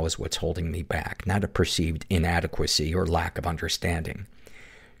right now is what's holding me back, not a perceived inadequacy or lack of understanding.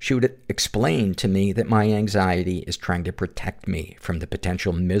 She would explain to me that my anxiety is trying to protect me from the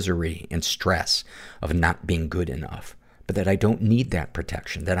potential misery and stress of not being good enough, but that I don't need that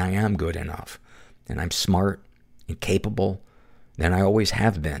protection, that I am good enough, and I'm smart and capable, than I always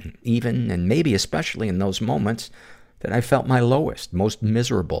have been, even and maybe especially in those moments that I felt my lowest, most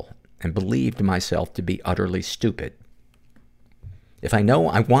miserable, and believed myself to be utterly stupid. If I know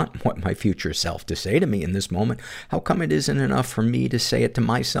I want what my future self to say to me in this moment, how come it isn't enough for me to say it to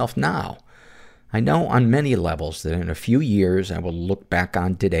myself now? I know on many levels that in a few years I will look back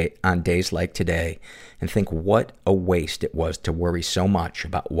on days like today and think what a waste it was to worry so much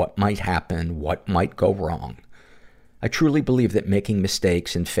about what might happen, what might go wrong. I truly believe that making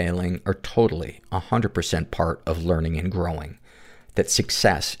mistakes and failing are totally 100% part of learning and growing. That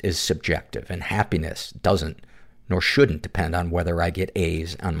success is subjective and happiness doesn't nor shouldn't depend on whether I get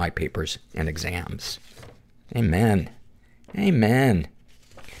A's on my papers and exams. Amen. Amen.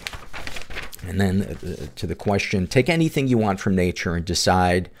 And then to the question, take anything you want from nature and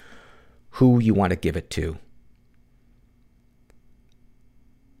decide who you want to give it to.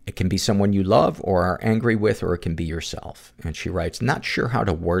 It can be someone you love or are angry with, or it can be yourself. And she writes, not sure how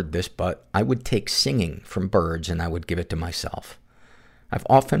to word this, but I would take singing from birds and I would give it to myself. I've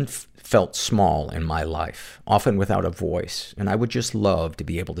often felt small in my life, often without a voice, and I would just love to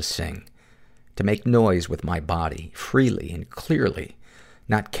be able to sing, to make noise with my body, freely and clearly,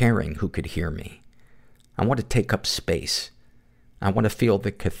 not caring who could hear me. I want to take up space. I want to feel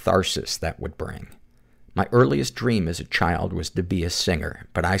the catharsis that would bring. My earliest dream as a child was to be a singer,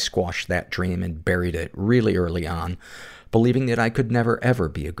 but I squashed that dream and buried it really early on, believing that I could never ever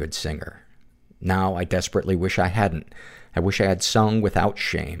be a good singer. Now I desperately wish I hadn't. I wish I had sung without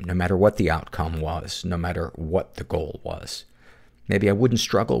shame, no matter what the outcome was, no matter what the goal was. Maybe I wouldn't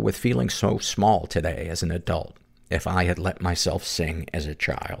struggle with feeling so small today as an adult if I had let myself sing as a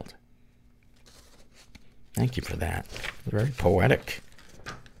child. Thank you for that. Very poetic.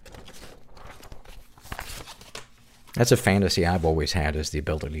 That's a fantasy I've always had, is the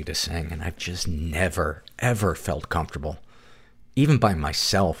ability to sing, and I've just never, ever felt comfortable. Even by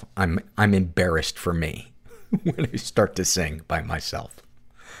myself, I'm embarrassed for me when I start to sing by myself.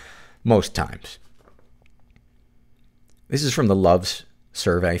 Most times. This is from the Loves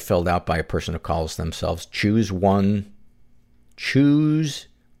survey filled out by a person who calls themselves Choose One's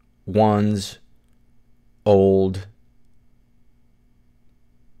Old.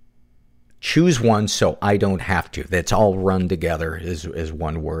 Choose one so I don't have to. That's all run together is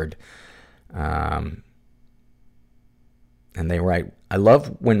one word. And they write, I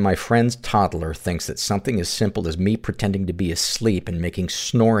love when my friend's toddler thinks that something as simple as me pretending to be asleep and making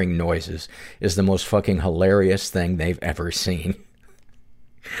snoring noises is the most fucking hilarious thing they've ever seen.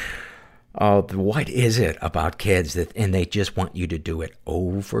 Oh, what is it about kids and they just want you to do it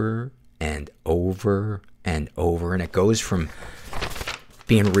over and over and over, and it goes from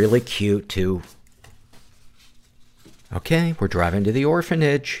being really cute to, okay, we're driving to the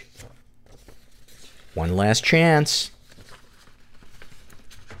orphanage. One last chance.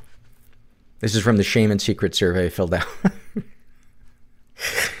 This is from the Shame and Secret survey filled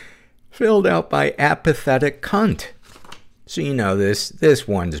out by Apathetic Cunt. So you know this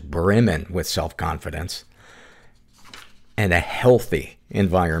one's brimming with self-confidence. and a healthy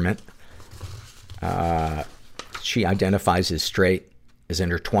environment. She identifies as straight, is in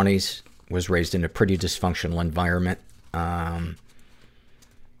her 20s, was raised in a pretty dysfunctional environment.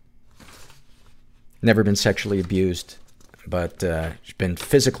 Never been sexually abused, but she's been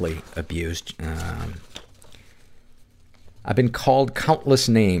physically abused. I've been called countless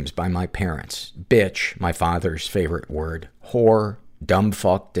names by my parents. Bitch, my father's favorite word. Whore, dumb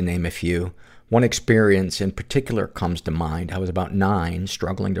fuck, to name a few. One experience in particular comes to mind. I was about 9,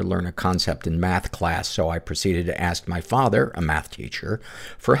 struggling to learn a concept in math class, so I proceeded to ask my father, a math teacher,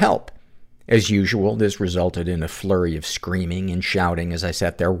 for help. As usual, this resulted in a flurry of screaming and shouting as I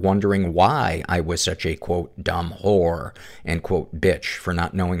sat there wondering why I was such a, quote, dumb whore and, quote, bitch for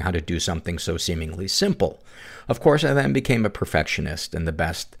not knowing how to do something so seemingly simple. Of course, I then became a perfectionist and the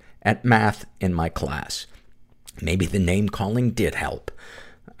best at math in my class. Maybe the name-calling did help,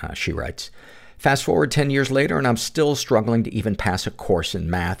 she writes. Fast forward 10 years later, and I'm still struggling to even pass a course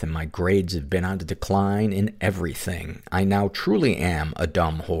in math, and my grades have been on the decline in everything. I now truly am a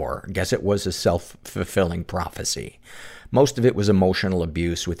dumb whore. Guess it was a self-fulfilling prophecy. Most of it was emotional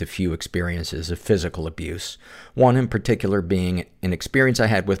abuse with a few experiences of physical abuse. One in particular being an experience I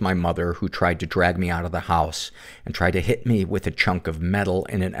had with my mother who tried to drag me out of the house and tried to hit me with a chunk of metal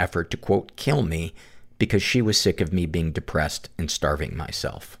in an effort to, quote, kill me because she was sick of me being depressed and starving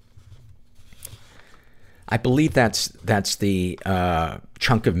myself. I believe that's the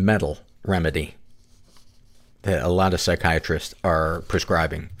chunk of metal remedy that a lot of psychiatrists are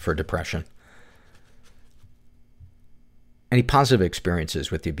prescribing for depression. Any positive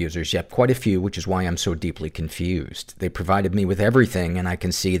experiences with the abusers? Yep, quite a few, which is why I'm so deeply confused. They provided me with everything, and I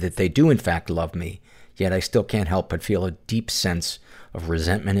can see that they do in fact love me, yet I still can't help but feel a deep sense of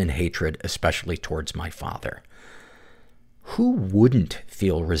resentment and hatred, especially towards my father. Who wouldn't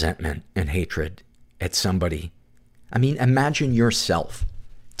feel resentment and hatred at somebody? I mean, imagine yourself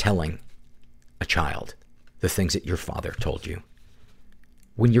telling a child the things that your father told you.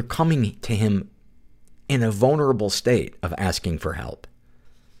 When you're coming to him in a vulnerable state of asking for help.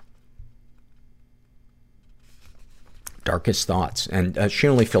 Darkest thoughts. And she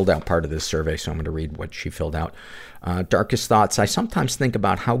only filled out part of this survey, so I'm going to read what she filled out. Darkest thoughts. I sometimes think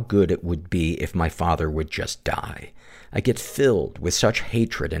about how good it would be if my father would just die. I get filled with such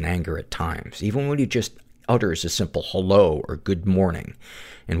hatred and anger at times, even when he just utters a simple hello or good morning,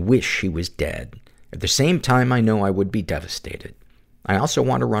 and wish he was dead. At the same time, I know I would be devastated. I also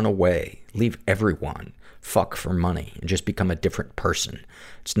want to run away, leave everyone, fuck for money, and just become a different person.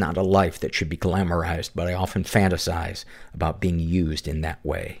 It's not a life that should be glamorized, but I often fantasize about being used in that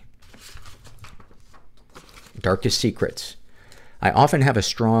way. Darkest secrets. I often have a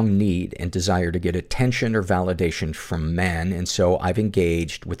strong need and desire to get attention or validation from men, and so I've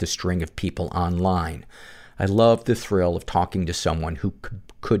engaged with a string of people online. I love the thrill of talking to someone who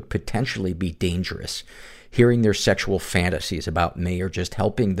could potentially be dangerous, hearing their sexual fantasies about me, or just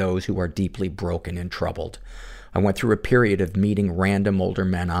helping those who are deeply broken and troubled. I went through a period of meeting random older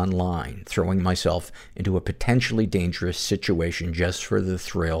men online, throwing myself into a potentially dangerous situation just for the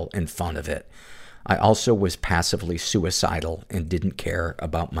thrill and fun of it. I also was passively suicidal and didn't care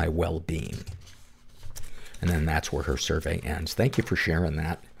about my well-being. And then that's where her survey ends. Thank you for sharing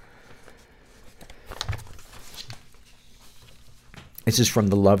that. This is from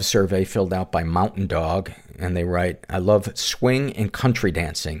the love survey filled out by Mountain Dog, and they write, I love swing and country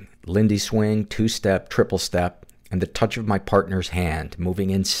dancing, Lindy swing, two-step, triple step, and the touch of my partner's hand moving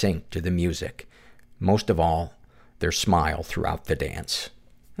in sync to the music. Most of all, their smile throughout the dance.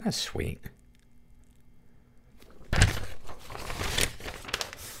 That's sweet.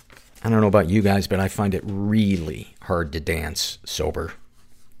 I don't know about you guys, but I find it really hard to dance sober.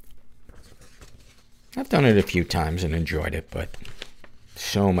 I've done it a few times and enjoyed it, but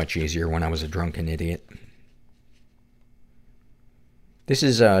so much easier when I was a drunken idiot. This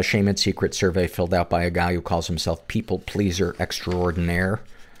is a Shame and Secret survey filled out by a guy who calls himself People Pleaser Extraordinaire.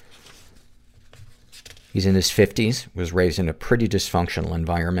 He's in his 50s, was raised in a pretty dysfunctional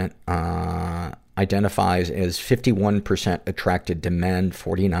environment, identifies as 51% attracted to men,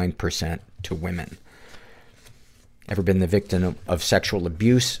 49% to women. Ever been the victim of sexual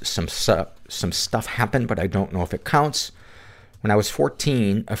abuse? Some stuff happened, but I don't know if it counts. When I was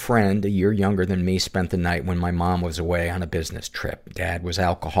 14, a friend, a year younger than me, spent the night when my mom was away on a business trip. Dad was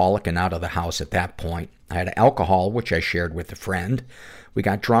alcoholic and out of the house at that point. I had alcohol, which I shared with a friend. We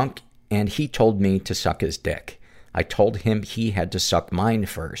got drunk, and he told me to suck his dick. I told him he had to suck mine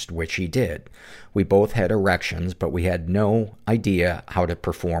first, which he did. We both had erections, but we had no idea how to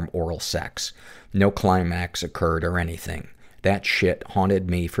perform oral sex. No climax occurred or anything. That shit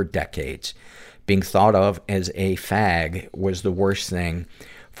haunted me for decades. Being thought of as a fag was the worst thing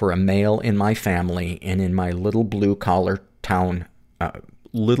for a male in my family and in my little blue collar hometown.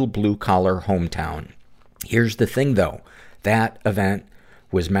 Here's the thing though. That event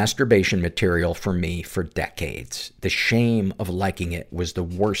was masturbation material for me for decades. The shame of liking it was the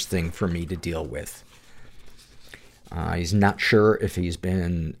worst thing for me to deal with. He's not sure if he's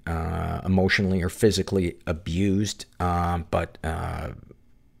been emotionally or physically abused, but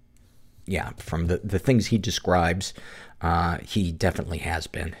yeah, from the things he describes, he definitely has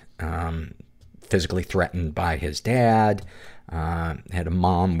been. Physically threatened by his dad, had a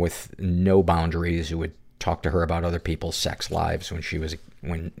mom with no boundaries who would talk to her about other people's sex lives when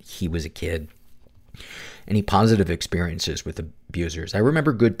he was a kid. Any positive experiences with abusers? I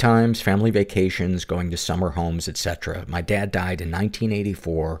remember good times, family vacations, going to summer homes, etc. My dad died in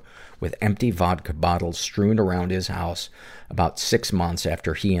 1984 with empty vodka bottles strewn around his house about 6 months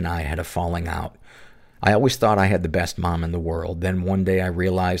after he and I had a falling out. I always thought I had the best mom in the world. Then one day I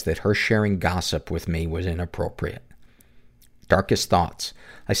realized that her sharing gossip with me was inappropriate. Darkest thoughts.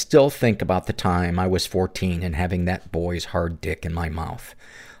 I still think about the time I was 14 and having that boy's hard dick in my mouth.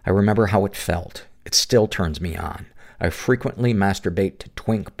 I remember how it felt. It still turns me on. I frequently masturbate to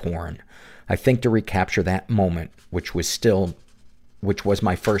twink porn. I think to recapture that moment, which was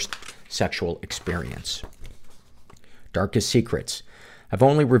my first sexual experience. Darkest secrets. I've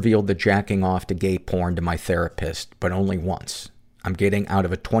only revealed the jacking off to gay porn to my therapist, but only once. I'm getting out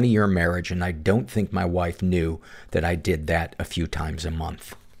of a 20-year marriage, and I don't think my wife knew that I did that a few times a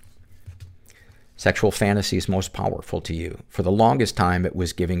month. Sexual fantasies most powerful to you. For the longest time, it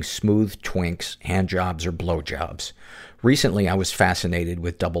was giving smooth twinks, handjobs, or blowjobs. Recently, I was fascinated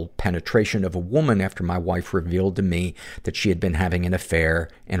with double penetration of a woman after my wife revealed to me that she had been having an affair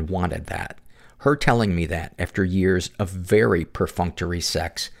and wanted that. Her telling me that after years of very perfunctory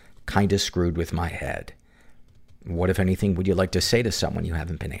sex kinda screwed with my head. What, if anything, would you like to say to someone you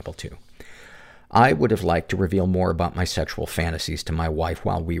haven't been able to? I would have liked to reveal more about my sexual fantasies to my wife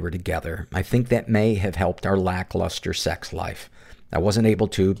while we were together. I think that may have helped our lackluster sex life. I wasn't able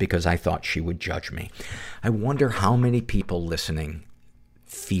to because I thought she would judge me. I wonder how many people listening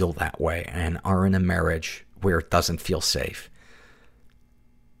feel that way and are in a marriage where it doesn't feel safe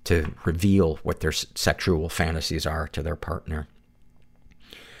to reveal what their sexual fantasies are to their partner.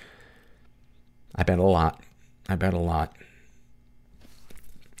 I bet a lot.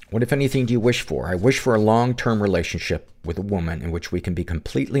 What, if anything, do you wish for? I wish for a long-term relationship with a woman in which we can be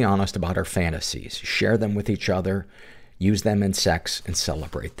completely honest about our fantasies, share them with each other, use them in sex, and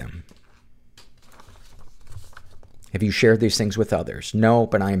celebrate them. Have you shared these things with others? No,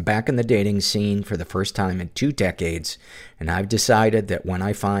 but I am back in the dating scene for the first time in 2 decades, and I've decided that when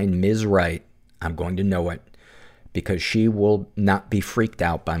I find Ms. Right, I'm going to know it, because she will not be freaked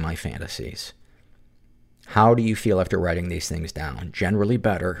out by my fantasies. How do you feel after writing these things down? Generally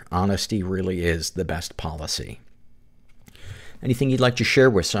better. Honesty really is the best policy. Anything you'd like to share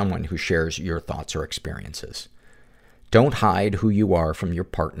with someone who shares your thoughts or experiences? Don't hide who you are from your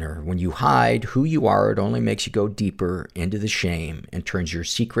partner. When you hide who you are, it only makes you go deeper into the shame and turns your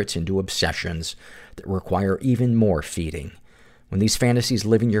secrets into obsessions that require even more feeding. When these fantasies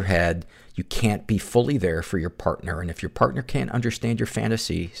live in your head, you can't be fully there for your partner. And if your partner can't understand your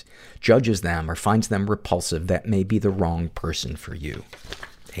fantasies, judges them, or finds them repulsive, that may be the wrong person for you.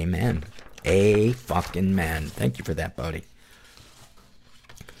 Amen. A-fucking-man. Thank you for that, buddy.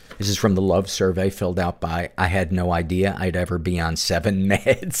 This is from the love survey filled out by, I had no idea I'd ever be on 7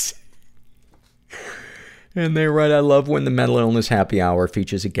 meds. And they write, I love when the mental illness happy hour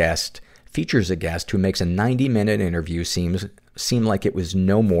features a guest who makes a 90-minute interview seem like it was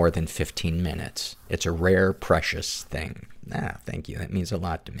no more than 15 minutes. It's a rare, precious thing. Thank you. That means a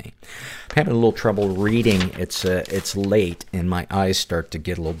lot to me. I'm having a little trouble reading. It's late, and my eyes start to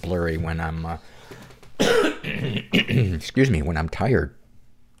get a little blurry when I'm, excuse me, when I'm tired.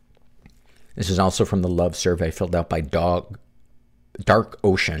 This is also from the love survey filled out by Dark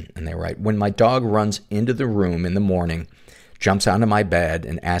Ocean, and they write, when my dog runs into the room in the morning, jumps onto my bed,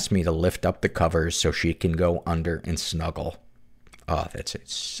 and asks me to lift up the covers so she can go under and snuggle. Oh, it's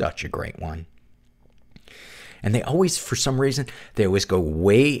such a great one. And they always, for some reason, they always go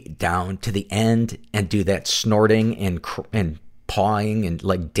way down to the end and do that snorting and pawing and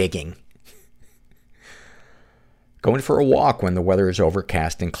like digging. Going for a walk when the weather is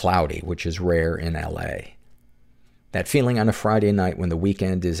overcast and cloudy, which is rare in LA. That feeling on a Friday night when the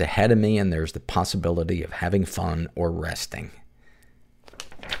weekend is ahead of me and there's the possibility of having fun or resting.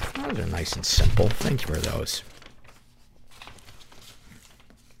 Those are nice and simple. Thank you for those.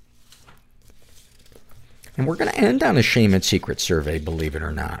 And we're going to end on a shame and secret survey, believe it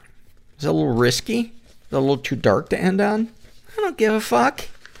or not. Is it a little risky? Is it a little too dark to end on? I don't give a fuck.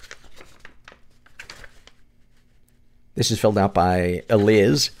 This is filled out by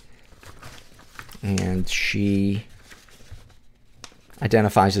Eliz. And she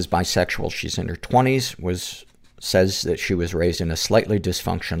identifies as bisexual. She's in her 20s, says that she was raised in a slightly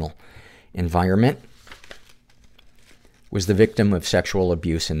dysfunctional environment, was the victim of sexual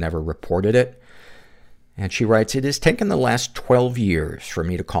abuse and never reported it. And she writes, "It has taken the last 12 years for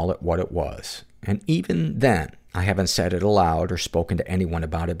me to call it what it was. And even then, I haven't said it aloud or spoken to anyone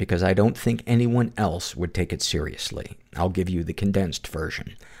about it because I don't think anyone else would take it seriously. I'll give you the condensed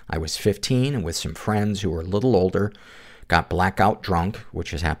version. I was 15 and with some friends who were a little older, got blackout drunk,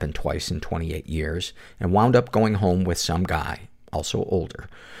 which has happened twice in 28 years, and wound up going home with some guy, also older.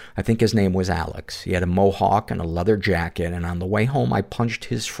 I think his name was Alex. He had a mohawk and a leather jacket, and on the way home, I punched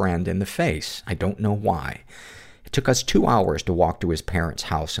his friend in the face. I don't know why. It took us 2 hours to walk to his parents'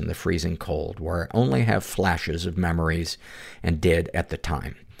 house in the freezing cold, where I only have flashes of memories and did at the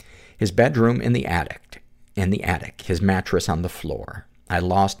time. His bedroom in the attic, his mattress on the floor. I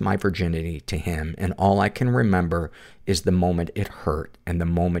lost my virginity to him, and all I can remember is the moment it hurt and the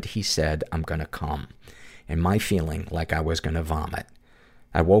moment he said, I'm gonna come, and my feeling like I was gonna vomit.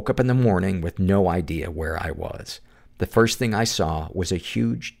 I woke up in the morning with no idea where I was. The first thing I saw was a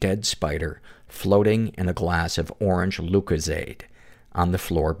huge dead spider floating in a glass of orange Lucozade on the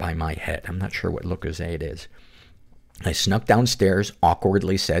floor by my head. I'm not sure what Lucozade is. I snuck downstairs,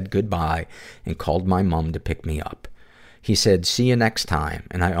 awkwardly said goodbye, and called my mom to pick me up. He said, see you next time,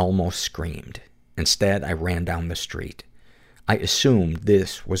 and I almost screamed. Instead, I ran down the street. I assumed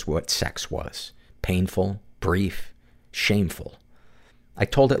this was what sex was. Painful, brief, shameful. I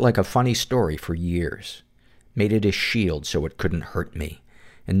told it like a funny story for years. Made it a shield so it couldn't hurt me,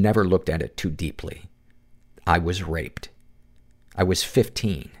 and never looked at it too deeply. I was raped. I was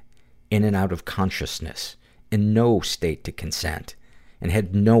 15, in and out of consciousness, in no state to consent, and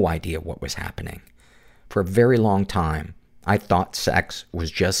had no idea what was happening. For a very long time, I thought sex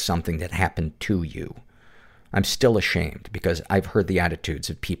was just something that happened to you. I'm still ashamed because I've heard the attitudes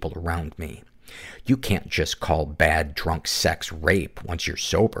of people around me. You can't just call bad drunk sex rape once you're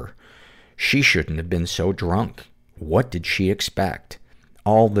sober. She shouldn't have been so drunk. What did she expect?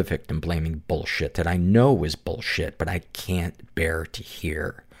 All the victim-blaming bullshit that I know is bullshit, but I can't bear to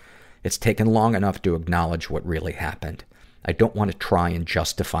hear. It's taken long enough to acknowledge what really happened. I don't want to try and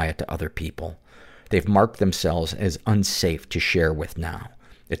justify it to other people. They've marked themselves as unsafe to share with now.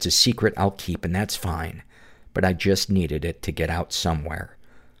 It's a secret I'll keep, and that's fine. But I just needed it to get out somewhere.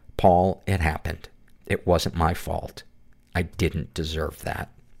 Paul, it happened. It wasn't my fault. I didn't deserve that.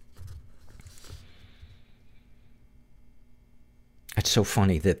 It's so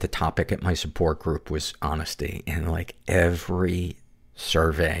funny that the topic at my support group was honesty, and like every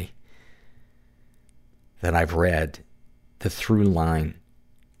survey that I've read, the through line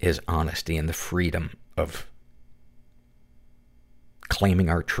is honesty and the freedom of claiming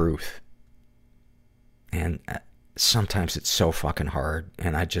our truth. And sometimes it's so fucking hard,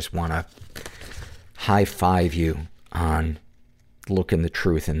 and I just want to high five you on looking the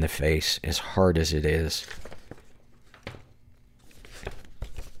truth in the face, as hard as it is.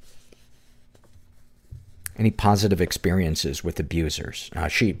 Any positive experiences with abusers?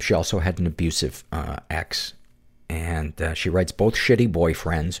 She also had an abusive ex. And she writes, both shitty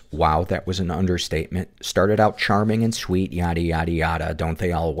boyfriends. Wow, that was an understatement. Started out charming and sweet, yada, yada, yada. Don't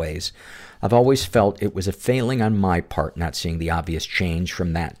they always? I've always felt it was a failing on my part not seeing the obvious change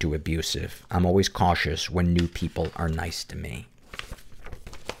from that to abusive. I'm always cautious when new people are nice to me.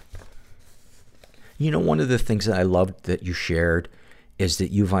 You know, one of the things that I loved that you shared is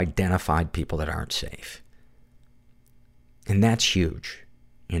that you've identified people that aren't safe. And that's huge.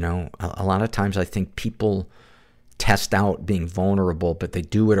 You know, a lot of times I think people test out being vulnerable, but they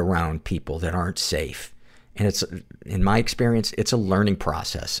do it around people that aren't safe. And it's, in my experience, it's a learning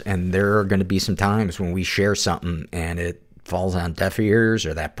process. And there are going to be some times when we share something and it falls on deaf ears,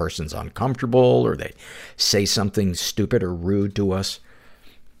 or that person's uncomfortable, or they say something stupid or rude to us.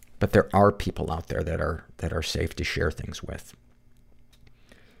 But there are people out there that are safe to share things with.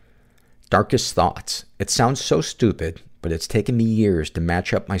 Darkest thoughts. It sounds so stupid, but it's taken me years to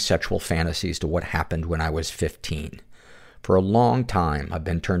match up my sexual fantasies to what happened when I was 15. For a long time, I've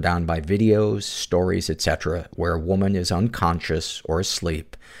been turned on by videos, stories, etc., where a woman is unconscious or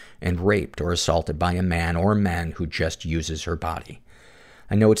asleep and raped or assaulted by a man or men who just uses her body.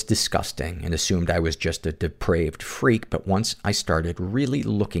 I know it's disgusting and assumed I was just a depraved freak, but once I started really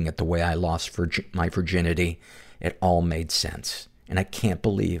looking at the way I lost my virginity, it all made sense. And I can't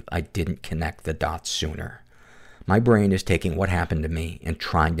believe I didn't connect the dots sooner. My brain is taking what happened to me and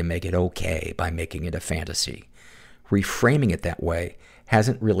trying to make it okay by making it a fantasy. Reframing it that way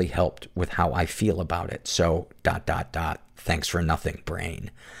hasn't really helped with how I feel about it. So, ... Thanks for nothing, brain.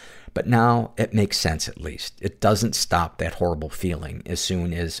 But now it makes sense at least. It doesn't stop that horrible feeling as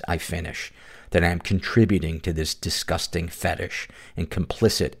soon as I finish, that I am contributing to this disgusting fetish and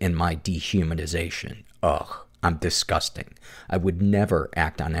complicit in my dehumanization. Ugh, I'm disgusting. I would never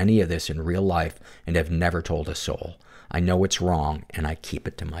act on any of this in real life and have never told a soul. I know it's wrong and I keep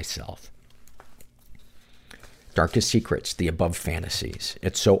it to myself. Darkest secrets, the above fantasies.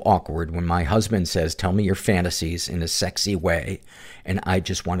 It's so awkward when my husband says, tell me your fantasies in a sexy way, and I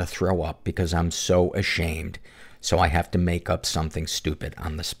just want to throw up because I'm so ashamed, so I have to make up something stupid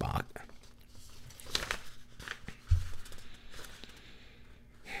on the spot.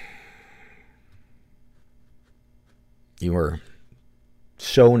 You are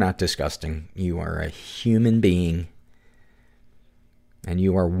so not disgusting. You are a human being, and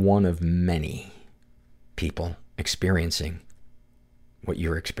you are one of many people experiencing what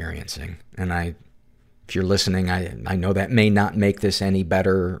you're experiencing. And if you're listening, I know that may not make this any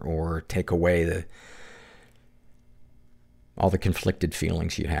better or take away all the conflicted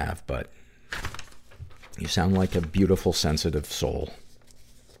feelings you have, but you sound like a beautiful, sensitive soul.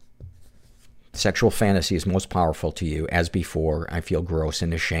 Sexual fantasy is most powerful to you. As before, I feel gross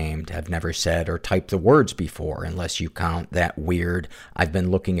and ashamed. I've never said or typed the words before, unless you count that weird, I've been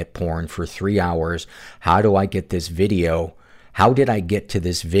looking at porn for 3 hours. How do I get this video? How did I get to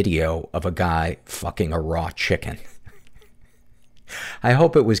this video of a guy fucking a raw chicken? I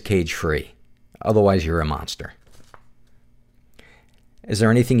hope it was cage-free. Otherwise, you're a monster. Is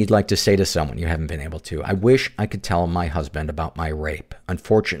there anything you'd like to say to someone you haven't been able to? I wish I could tell my husband about my rape.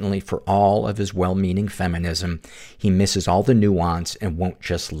 Unfortunately, for all of his well-meaning feminism, he misses all the nuance and won't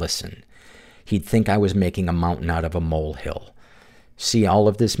just listen. He'd think I was making a mountain out of a molehill. See all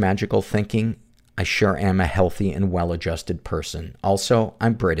of this magical thinking? I sure am a healthy and well-adjusted person. Also,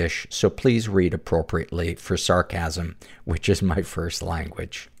 I'm British, so please read appropriately for sarcasm, which is my first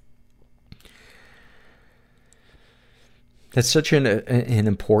language. That's such an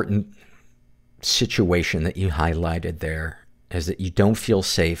important situation that you highlighted there, is that you don't feel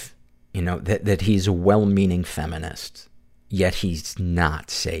safe, that he's a well-meaning feminist, yet he's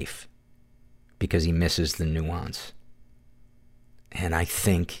not safe because he misses the nuance. And I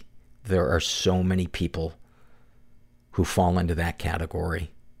think there are so many people who fall into that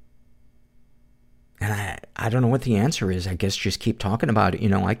category. And I don't know what the answer is. I guess just keep talking about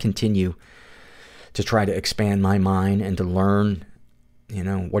it. I continue to try to expand my mind and to learn,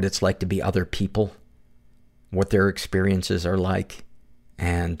 what it's like to be other people, what their experiences are like.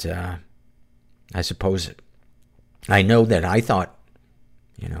 And I suppose I know that I thought,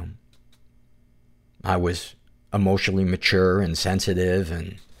 I was emotionally mature and sensitive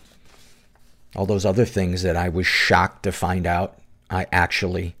and all those other things that I was shocked to find out I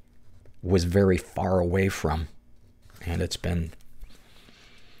actually was very far away from. And it's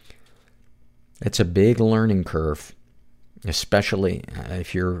a big learning curve, especially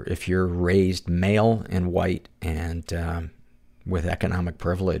if you're raised male and white and with economic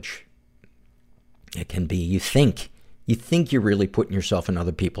privilege. It can be, you think you're really putting yourself in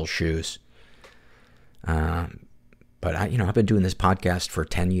other people's shoes. But I've been doing this podcast for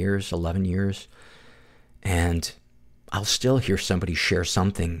 10 years, 11 years, and I'll still hear somebody share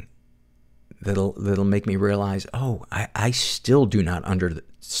something that'll make me realize, I still do not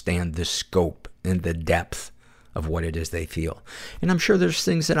understand the scope and the depth of what it is they feel. And I'm sure there's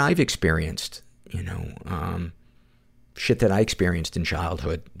things that I've experienced, shit that I experienced in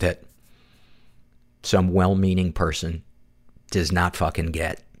childhood that some well-meaning person does not fucking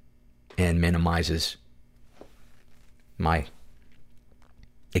get and minimizes my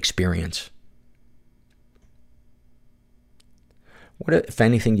experience. What, if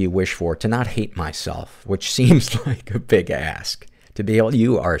anything, do you wish for? To not hate myself, which seems like a big ask. To be able,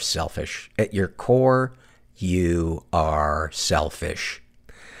 you are selfish. At your core, you are selfish.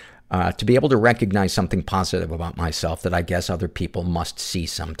 To be able to recognize something positive about myself that I guess other people must see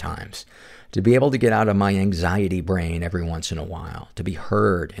sometimes. To be able to get out of my anxiety brain every once in a while. To be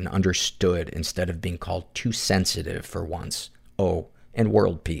heard and understood instead of being called too sensitive for once. Oh, and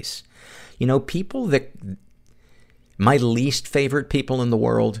world peace. People that... My least favorite people in the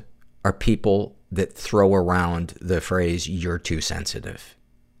world are people that throw around the phrase, you're too sensitive.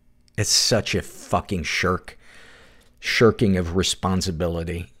 It's such a fucking shirking of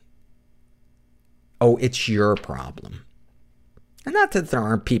responsibility. Oh, it's your problem. And not that there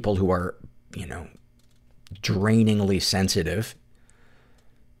aren't people who are, drainingly sensitive.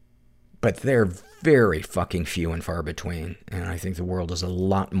 But they're very fucking few and far between. And I think the world is a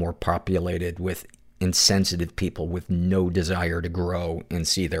lot more populated with insensitive people with no desire to grow and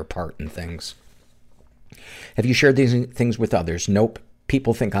see their part in things. Have you shared these things with others? Nope.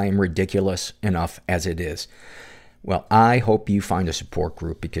 People think I am ridiculous enough as it is. Well, I hope you find a support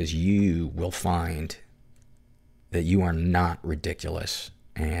group, because you will find that you are not ridiculous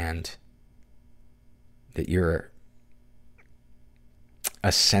and that you're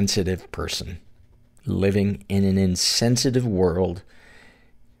a sensitive person living in an insensitive world,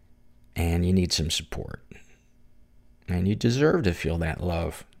 and you need some support. And you deserve to feel that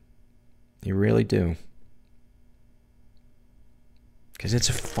love. You really do. Because it's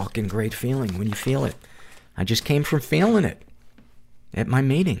a fucking great feeling when you feel it. I just came from feeling it at my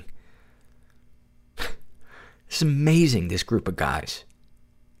meeting. It's amazing, this group of guys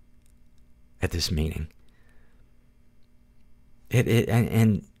at this meeting.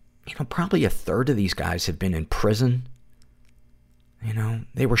 And you know, probably a third of these guys have been in prison. You know,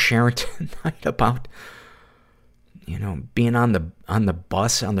 they were sharing tonight about, you know, being on the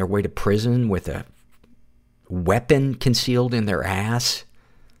bus on their way to prison with a weapon concealed in their ass.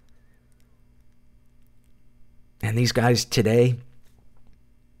 And these guys today,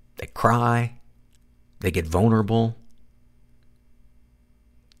 they cry, they get vulnerable.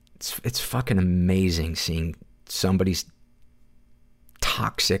 It's fucking amazing seeing somebody's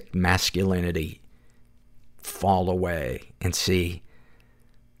toxic masculinity fall away and see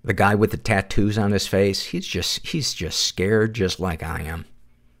the guy with the tattoos on his face. He's just scared, just like I am.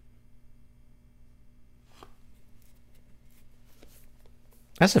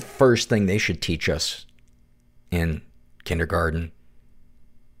 That's the first thing they should teach us in kindergarten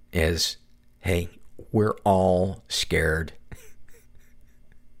is, hey, we're all scared.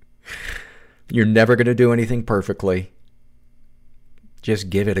 You're never going to do anything perfectly. Just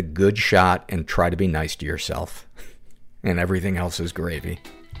give it a good shot and try to be nice to yourself. And everything else is gravy.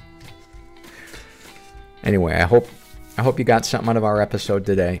 Anyway, I hope you got something out of our episode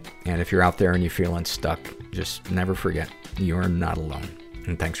today. And if you're out there and you're feeling stuck, just never forget, you are not alone.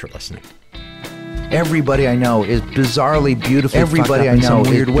 And thanks for listening. Everybody I know is bizarrely beautifully Everybody fucked up I know in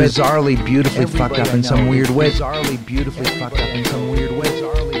some weird way. Bizarrely beautifully fucked up in some weird way. Bizarrely beautifully fucked up in some weird way.